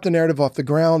that got the narrative off the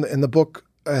ground, and the book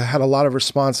had a lot of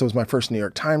response. It was my first New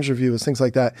York Times review, it was things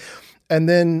like that. And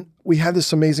then we had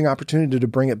this amazing opportunity to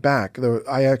bring it back.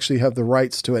 I actually have the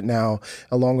rights to it now,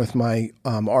 along with my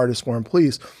artist, Warren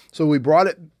Please. So we brought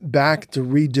it back to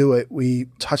redo it. We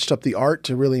touched up the art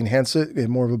to really enhance it. We had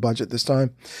more of a budget this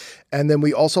time. And then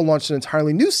we also launched an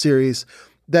entirely new series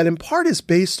that in part is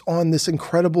based on this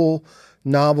incredible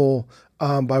novel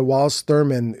by Wallace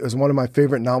Thurman. It was one of my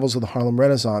favorite novels of the Harlem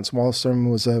Renaissance. Wallace Thurman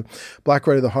was a black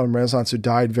writer of the Harlem Renaissance who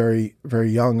died very,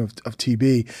 very young of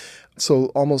TB. So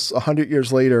almost 100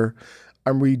 years later,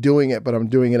 I'm redoing it, but I'm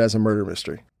doing it as a murder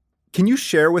mystery. Can you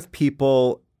share with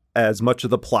people as much of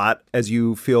the plot as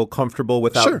you feel comfortable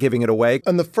without giving it away?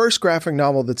 In the first graphic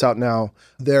novel that's out now,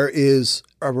 there is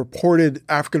a reported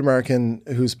African-American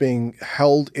who's being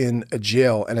held in a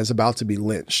jail and is about to be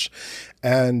lynched.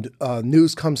 And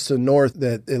news comes to North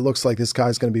that it looks like this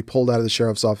guy's going to be pulled out of the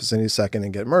sheriff's office any second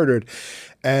and get murdered.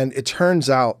 And it turns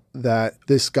out that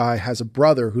this guy has a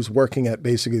brother who's working at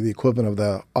basically the equivalent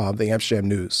of the Amsterdam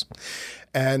News.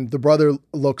 And the brother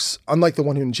looks, unlike the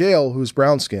one who's in jail, who's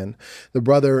brown skin, the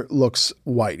brother looks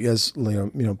white. He has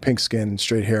pink skin and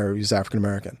straight hair. He's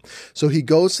African-American. So he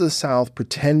goes to the South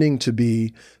pretending to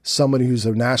be somebody who's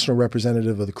a national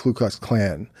representative of the Ku Klux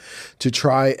Klan to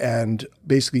try and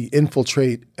basically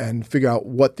infiltrate and figure out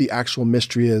what the actual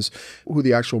mystery is, who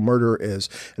the actual murderer is,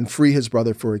 and free his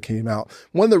brother before he came out.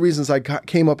 One of the reasons I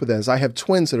came up with that is I have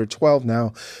twins that are 12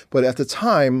 now, but at the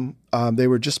time, they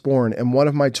were just born, and one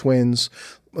of my twins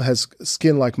has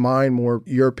skin like mine, more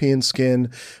European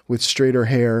skin with straighter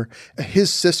hair.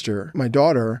 His sister, my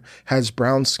daughter, has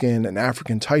brown skin and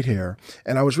African tight hair.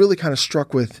 And I was really kind of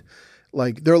struck with,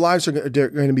 like, their lives are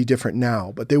going to be different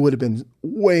now, but they would have been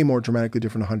way more dramatically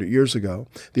different 100 years ago.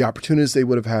 The opportunities they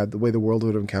would have had, the way the world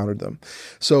would have encountered them.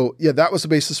 So, yeah, that was the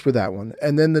basis for that one.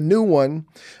 And then the new one,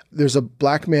 there's a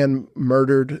black man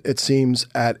murdered, it seems,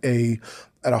 at a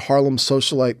Harlem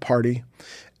socialite party.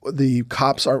 The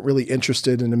cops aren't really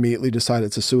interested and immediately decide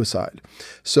it's a suicide.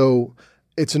 So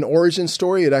it's an origin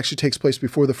story. It actually takes place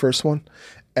before the first one.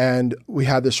 And we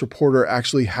had this reporter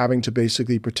actually having to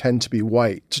basically pretend to be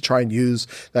white to try and use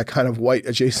that kind of white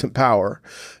adjacent power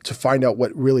to find out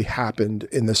what really happened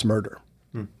in this murder.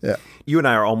 Yeah. You and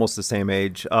I are almost the same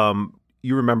age.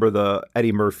 You remember the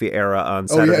Eddie Murphy era on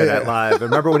Saturday Night Live.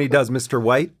 Remember when he does Mr.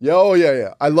 White? Oh,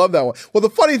 yeah. I love that one. Well, the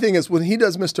funny thing is when he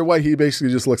does Mr. White, he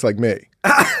basically just looks like me.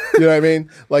 You know what I mean?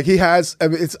 Like he has,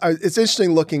 it's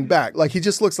interesting looking back. Like he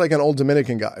just looks like an old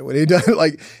Dominican guy. When he does,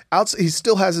 he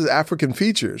still has his African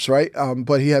features, right?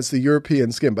 But he has the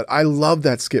European skin. But I loved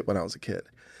that skit when I was a kid.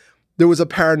 There was a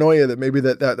paranoia that maybe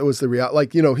that was the reality.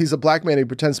 Like, he's a black man who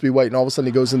pretends to be white, and all of a sudden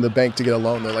he goes in the bank to get a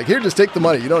loan. They're like, here, just take the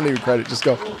money. You don't need credit. Just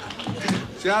go.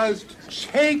 Just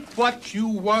take what you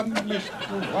want,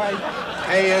 Mr. White.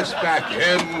 Pay us back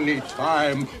any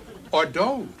time. Or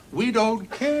don't. We don't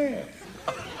care.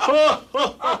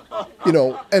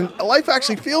 And life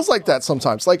actually feels like that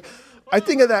sometimes. Like, I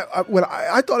think of that when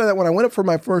I thought of that when I went up for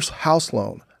my first house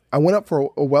loan. I went up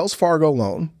for a Wells Fargo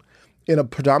loan in a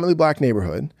predominantly black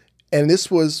neighborhood. And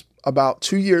this was about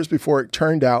 2 years before it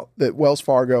turned out that Wells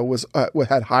Fargo was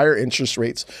had higher interest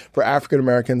rates for African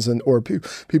Americans or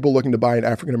people looking to buy in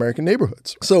African American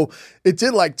neighborhoods. So it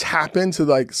did like tap into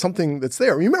like something that's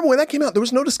there. You remember when that came out, there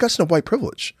was no discussion of white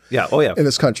privilege. Yeah. Oh, yeah. In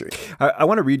this country. I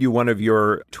want to read you one of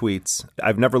your tweets.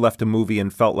 I've never left a movie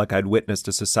and felt like I'd witnessed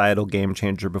a societal game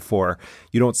changer before.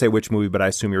 You don't say which movie, but I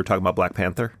assume you were talking about Black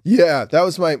Panther. Yeah, that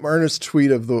was my earnest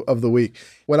tweet of the week.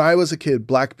 When I was a kid,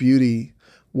 Black beauty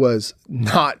was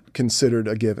not considered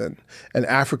a given, and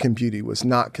African beauty was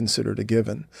not considered a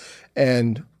given.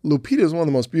 And Lupita is one of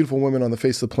the most beautiful women on the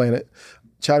face of the planet.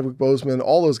 Chadwick Boseman,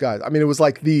 all those guys. I mean, it was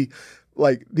like the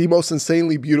most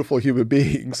insanely beautiful human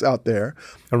beings out there.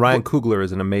 And Ryan Coogler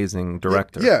is an amazing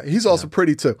director. Yeah, he's also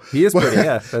pretty too. He is pretty,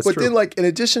 yeah, that's but true. Then, like, in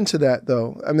addition to that,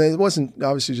 though, I mean, it wasn't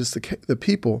obviously just the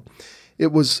people.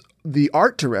 It was the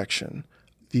art direction,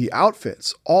 the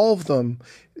outfits, all of them.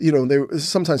 You know, they were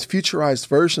sometimes futurized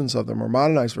versions of them or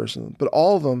modernized versions of them, but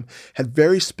all of them had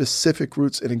very specific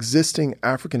roots in existing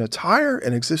African attire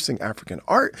and existing African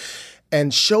art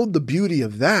and showed the beauty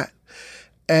of that.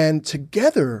 And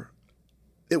together,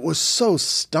 it was so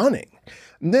stunning.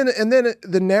 And then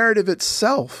the narrative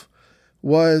itself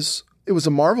was a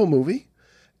Marvel movie.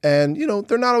 And, you know,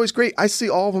 they're not always great. I see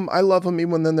all of them. I love them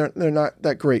even when they're not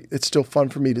that great. It's still fun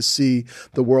for me to see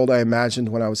the world I imagined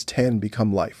when I was 10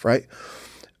 become life, right?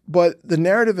 But the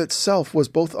narrative itself was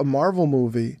both a Marvel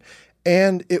movie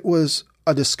and it was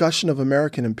a discussion of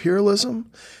American imperialism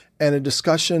and a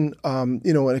discussion, and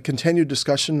a continued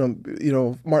discussion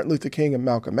of, Martin Luther King and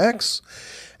Malcolm X.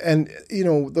 And,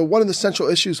 one of the central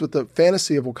issues with the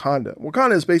fantasy of Wakanda.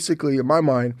 Wakanda is basically, in my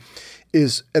mind,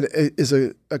 is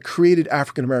a created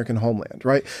African-American homeland,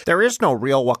 right? There is no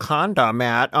real Wakanda,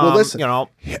 Matt. Well, listen,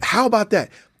 how about that?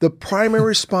 The primary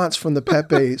response from the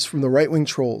Pepes, from the right-wing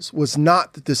trolls, was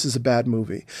not that this is a bad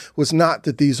movie, was not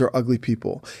that these are ugly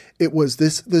people. It was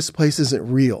this place isn't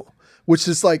real, which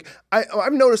is like,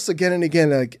 I've noticed again and again,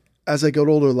 like as I get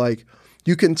older, like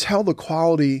you can tell the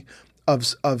quality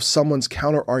of someone's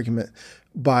counter-argument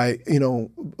by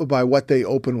what they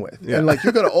open with. Yeah. And like,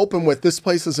 you're going to open with, this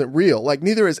place isn't real. Like,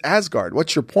 neither is Asgard.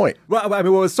 What's your point? Well, I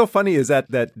mean, what was so funny is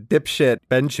that dipshit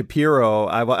Ben Shapiro,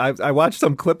 I watched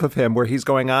some clip of him where he's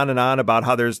going on and on about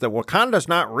how Wakanda's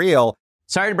not real.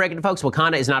 Sorry to break it to folks,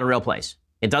 Wakanda is not a real place.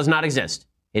 It does not exist.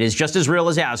 It is just as real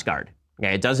as Asgard.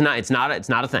 Okay, it's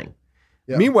not a thing.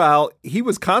 Yeah. Meanwhile, he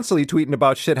was constantly tweeting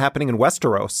about shit happening in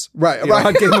Westeros. Right.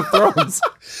 On Game of Thrones.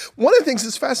 One of the things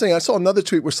that's fascinating, I saw another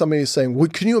tweet where somebody is saying,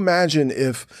 can you imagine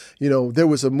if, there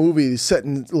was a movie set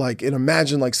in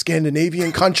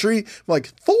Scandinavian country? I'm like,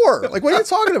 Thor, like, what are you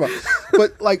talking about?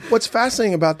 But like, what's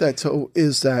fascinating about that too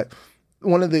is that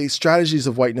one of the strategies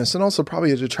of whiteness, and also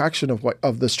probably a detraction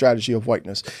of the strategy of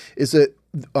whiteness, is that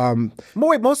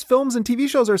most films and TV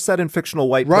shows are set in fictional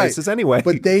white places anyway.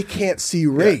 But they can't see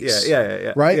race.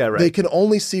 Yeah. Right? Yeah, right? They can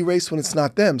only see race when it's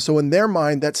not them. So in their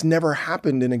mind, that's never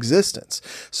happened in existence.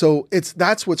 So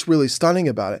that's what's really stunning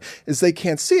about it, is they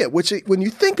can't see it, which when you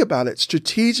think about it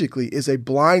strategically is a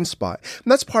blind spot.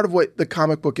 And that's part of what the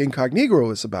comic book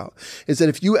Incognegro is about, is that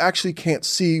if you actually can't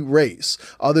see race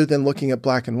other than looking at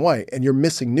black and white and you're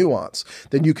missing nuance,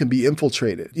 then you can be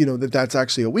infiltrated. That's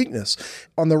actually a weakness.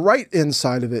 On the right end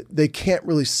side of it, they can't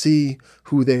really see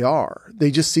who they are.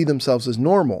 They just see themselves as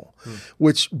normal,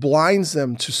 which blinds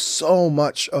them to so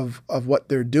much of what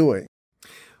they're doing.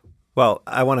 Well,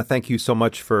 I want to thank you so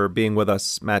much for being with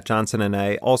us, Matt Johnson, and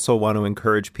I also want to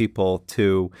encourage people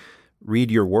to read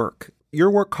your work.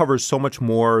 Your work covers so much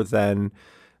more than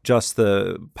just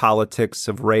the politics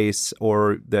of race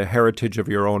or the heritage of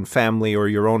your own family or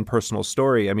your own personal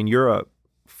story. I mean, you're a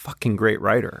fucking great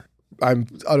writer. I'm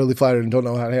utterly flattered and don't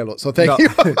know how to handle it. So thank you.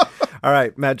 All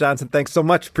right, Matt Johnson, thanks so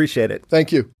much. Appreciate it.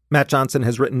 Thank you. Matt Johnson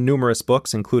has written numerous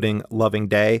books, including Loving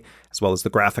Day, as well as the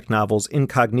graphic novels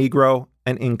Incognegro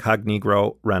and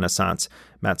Incognegro Renaissance.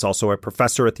 Matt's also a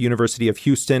professor at the University of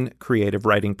Houston Creative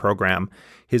Writing Program.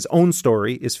 His own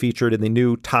story is featured in the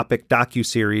new Topic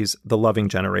docuseries, The Loving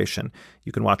Generation.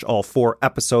 You can watch all 4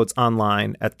 episodes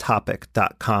online at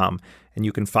topic.com. And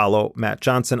you can follow Matt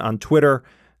Johnson on Twitter.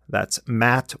 That's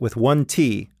Matt with 1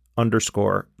 T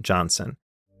 _Johnson.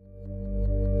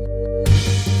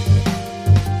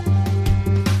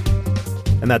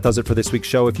 And that does it for this week's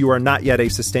show. If you are not yet a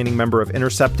sustaining member of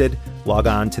Intercepted, log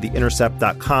on to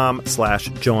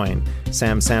theintercept.com/join.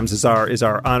 Sam Samzazar is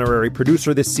our honorary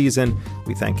producer this season.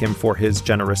 We thank him for his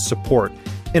generous support.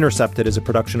 Intercepted is a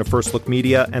production of First Look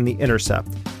Media and The Intercept.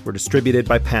 We're distributed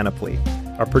by Panoply.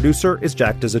 Our producer is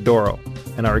Jack Dizadoro,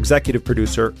 and our executive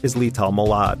producer is Lital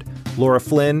Molad. Laura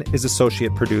Flynn is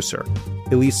associate producer.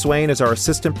 Elise Swain is our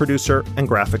assistant producer and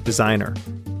graphic designer.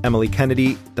 Emily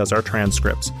Kennedy does our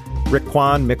transcripts. Rick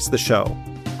Kwan mixed the show.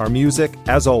 Our music,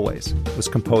 as always, was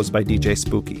composed by DJ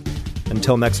Spooky.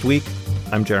 Until next week,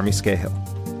 I'm Jeremy Scahill.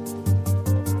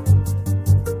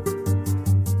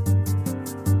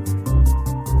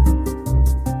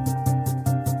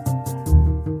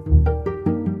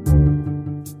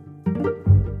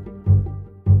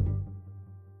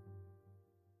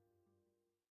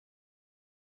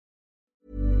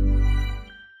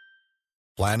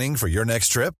 Planning for your next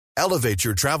trip? Elevate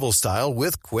your travel style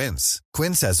with Quince.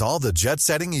 Quince has all the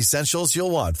jet-setting essentials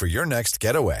you'll want for your next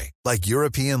getaway, like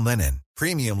European linen,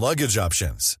 premium luggage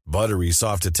options, buttery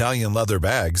soft Italian leather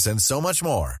bags, and so much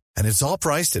more. And it's all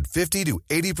priced at 50 to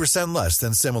 80% less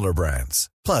than similar brands.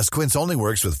 Plus, Quince only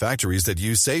works with factories that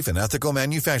use safe and ethical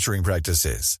manufacturing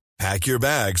practices. Pack your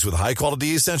bags with high-quality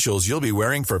essentials you'll be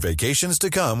wearing for vacations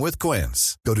to come with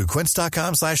Quince. Go to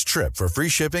quince.com/trip for free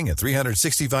shipping and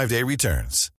 365-day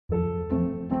returns.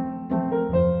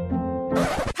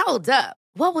 Hold up.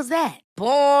 What was that?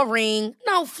 Boring.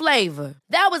 No flavor.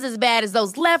 That was as bad as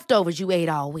those leftovers you ate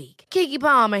all week. Keke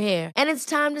Palmer here, and it's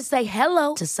time to say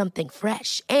hello to something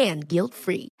fresh and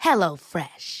guilt-free.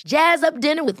 HelloFresh. Jazz up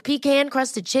dinner with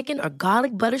pecan-crusted chicken or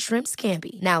garlic butter shrimp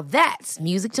scampi. Now that's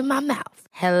music to my mouth.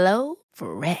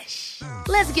 HelloFresh.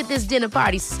 Let's get this dinner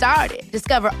party started.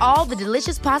 Discover all the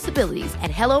delicious possibilities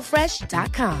at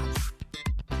HelloFresh.com.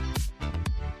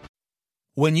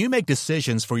 When you make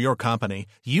decisions for your company,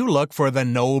 you look for the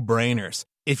no-brainers.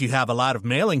 If you have a lot of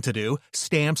mailing to do,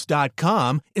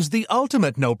 Stamps.com is the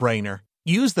ultimate no-brainer.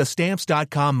 Use the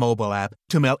Stamps.com mobile app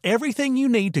to mail everything you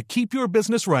need to keep your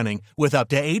business running with up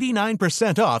to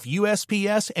 89% off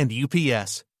USPS and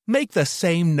UPS. Make the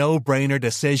same no-brainer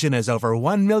decision as over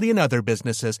 1 million other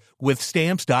businesses with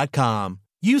Stamps.com.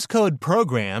 Use code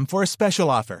PROGRAM for a special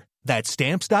offer. That's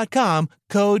Stamps.com,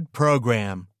 code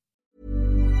PROGRAM.